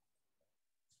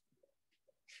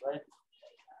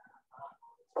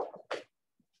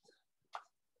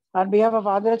 On behalf of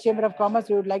Andhra Chamber of Commerce,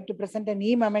 we would like to present an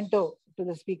e-memento to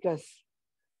the speakers.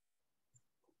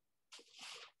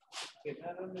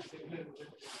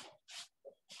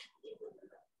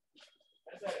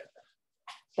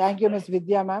 Thank you, Ms.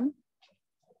 Vidya, ma'am.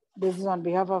 This is on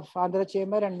behalf of Andhra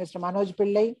Chamber and Mr. Manoj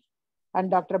Pillai and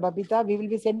Dr. Babita. We will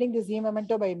be sending this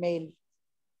e-memento by mail.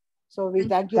 So we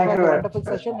thank you for the wonderful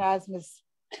session. As Ms.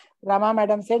 Rama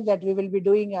Madam said, that we will be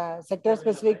doing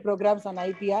sector-specific programs on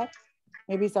IPR,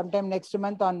 maybe sometime next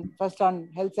month, first on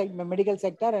health sector, medical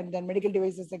sector, and then medical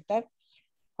devices sector.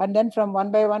 And then from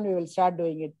one by one, we will start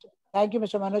doing it. Thank you,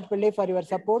 Mr. Manoj Pillai, for your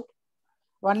support.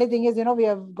 Only thing is, we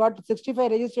have got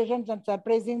 65 registrations, and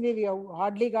surprisingly, we have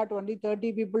hardly got only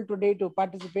 30 people today to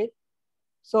participate.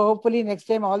 So hopefully next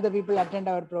time all the people attend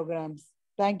our programs.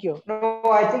 Thank you. No,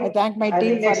 I thank my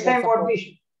team for their support.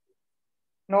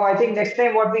 I think next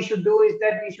time what we should do is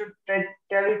that we should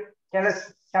tell a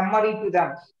summary to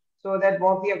them, so that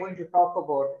what we are going to talk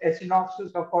about, a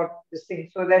synopsis of what this thing,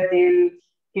 so that they'll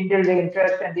kindle their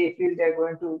interest and they feel they're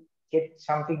going to get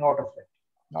something out of it.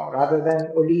 No, rather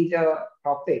than only the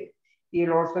topic,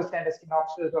 we'll also send a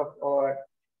synopsis of our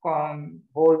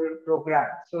whole program,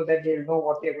 so that they'll know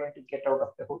what they're going to get out of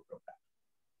the whole program.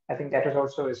 I think that is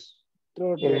also is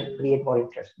True, they true. will create more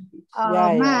interest.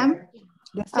 Yeah, Ma'am,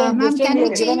 This time ma'am, we can we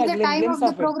have given change a the time glimpse of the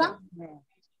of it. program?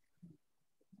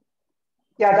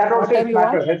 Yeah, that What also time is you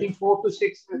want? matters. I think 4 to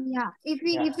 6. Yeah,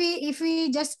 Yeah. if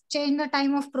we just change the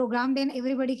time of program, then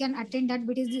everybody can attend that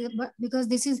because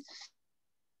this is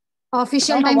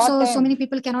official No, time, what so time? many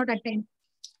people cannot attend.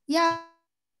 Yeah,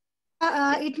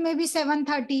 it may be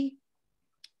 7:30.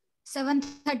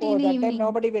 7:30 Oh, in the that time evening.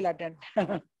 nobody will attend.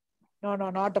 No,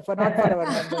 not for our members.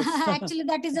 Actually,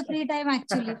 that is the free time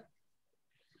actually.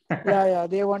 Yeah,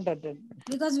 they won't attend.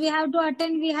 Because we have to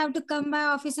attend, we have to come by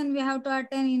office and we have to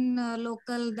attend in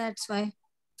local. That's why.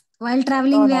 While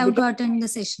traveling, we No, have to because attend the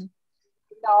session.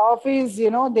 in the office,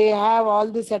 they have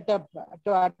all the setup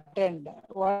to attend.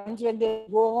 Once when they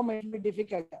go home, it will be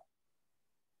difficult.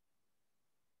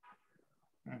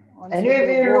 Once Anyway, when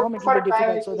they we go look home, it for will a be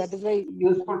time difficult. which So that is is why.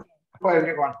 useful for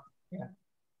everyone. Yeah.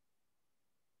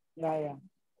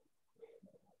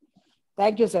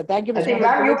 Thank you, sir. Thank you, I Mr. think, Manoj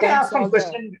ma'am, you Pillai. can Thanks ask some all the.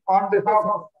 question on behalf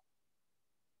of.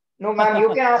 No, ma'am, you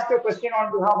can ask a question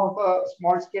on behalf of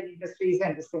small scale industries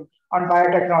and this thing on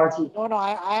biotechnology. No,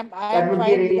 I am That would be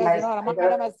fine really because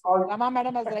nice. Rama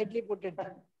madam has rightly put it.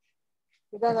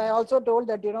 Because I also told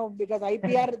that, because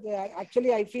IPR,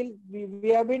 actually, I feel we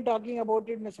have been talking about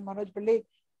it, Mr. Manoj Pillai,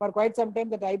 for quite some time,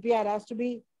 that IPR has to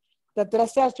be, the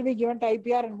thrust has to be given to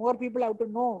IPR and more people have to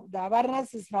know. The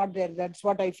awareness is not there. That's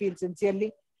what I feel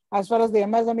sincerely. As far as the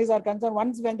MSMEs are concerned,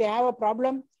 once when they have a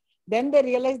problem, then they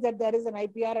realize that there is an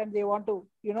IPR and they want to,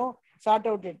 sort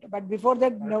out it. But before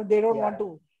that, no, they don't want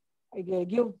to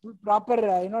give proper,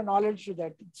 knowledge to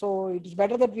that. So it is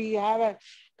better that we have a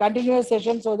continuous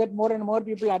session so that more and more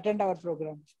people attend our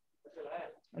programs.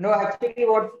 No, actually,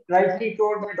 what rightly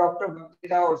told by Dr.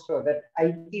 Bhavita also, that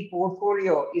IT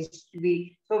portfolio is to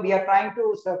be, so we are trying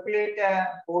to circulate a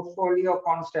portfolio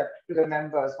concept to the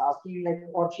members, asking like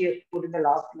what she has put in the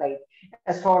last slide,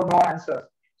 as for no answers,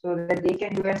 so that they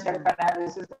can do a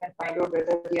self-analysis and find out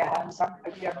whether they have some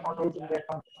idea of knowledge in their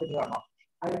company or not.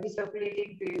 I will be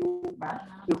circulating to you, ma'am.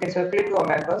 You can circulate to our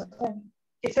members.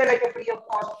 It's like a free of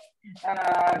cost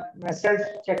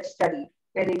self-check study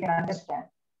where they can understand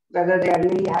whether they are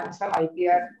really having some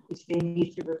IPR which they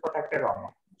need to be protected or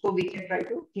not. So we can try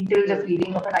to instill the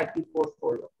feeling of an IP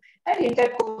portfolio. And in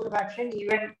that course of action,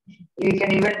 even we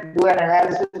can even do an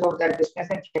analysis of their business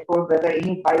and check out whether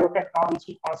any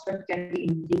biotechnology concept can be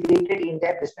integrated in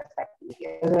their business activity.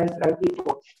 As I rightly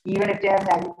told, even if they have an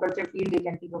agriculture field, they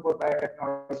can think about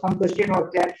biotechnology. Some question was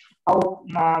there how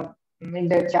in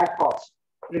the chat box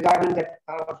regarding that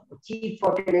cheap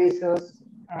fertilizers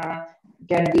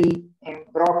can be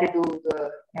brought into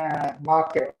the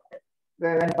market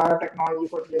when biotechnology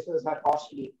fertilizers are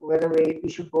costly, whether we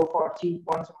should go for cheap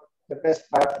ones or the best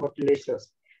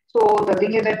fertilizers. So the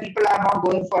thing is that people are not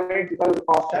going for it because of the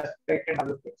cost aspect and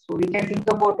other things. So we can think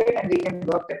about it and we can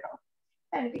work it out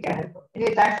and we can help.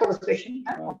 Anyway, thanks for the session.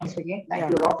 Once again, thank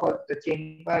you a lot for the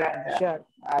chamber and sure.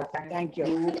 thank you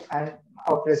and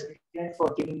our president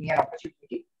for giving me an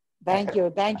opportunity. Thank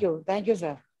you,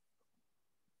 sir.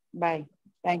 Bye.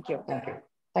 Thank you. Thank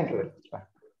you very much. Bye.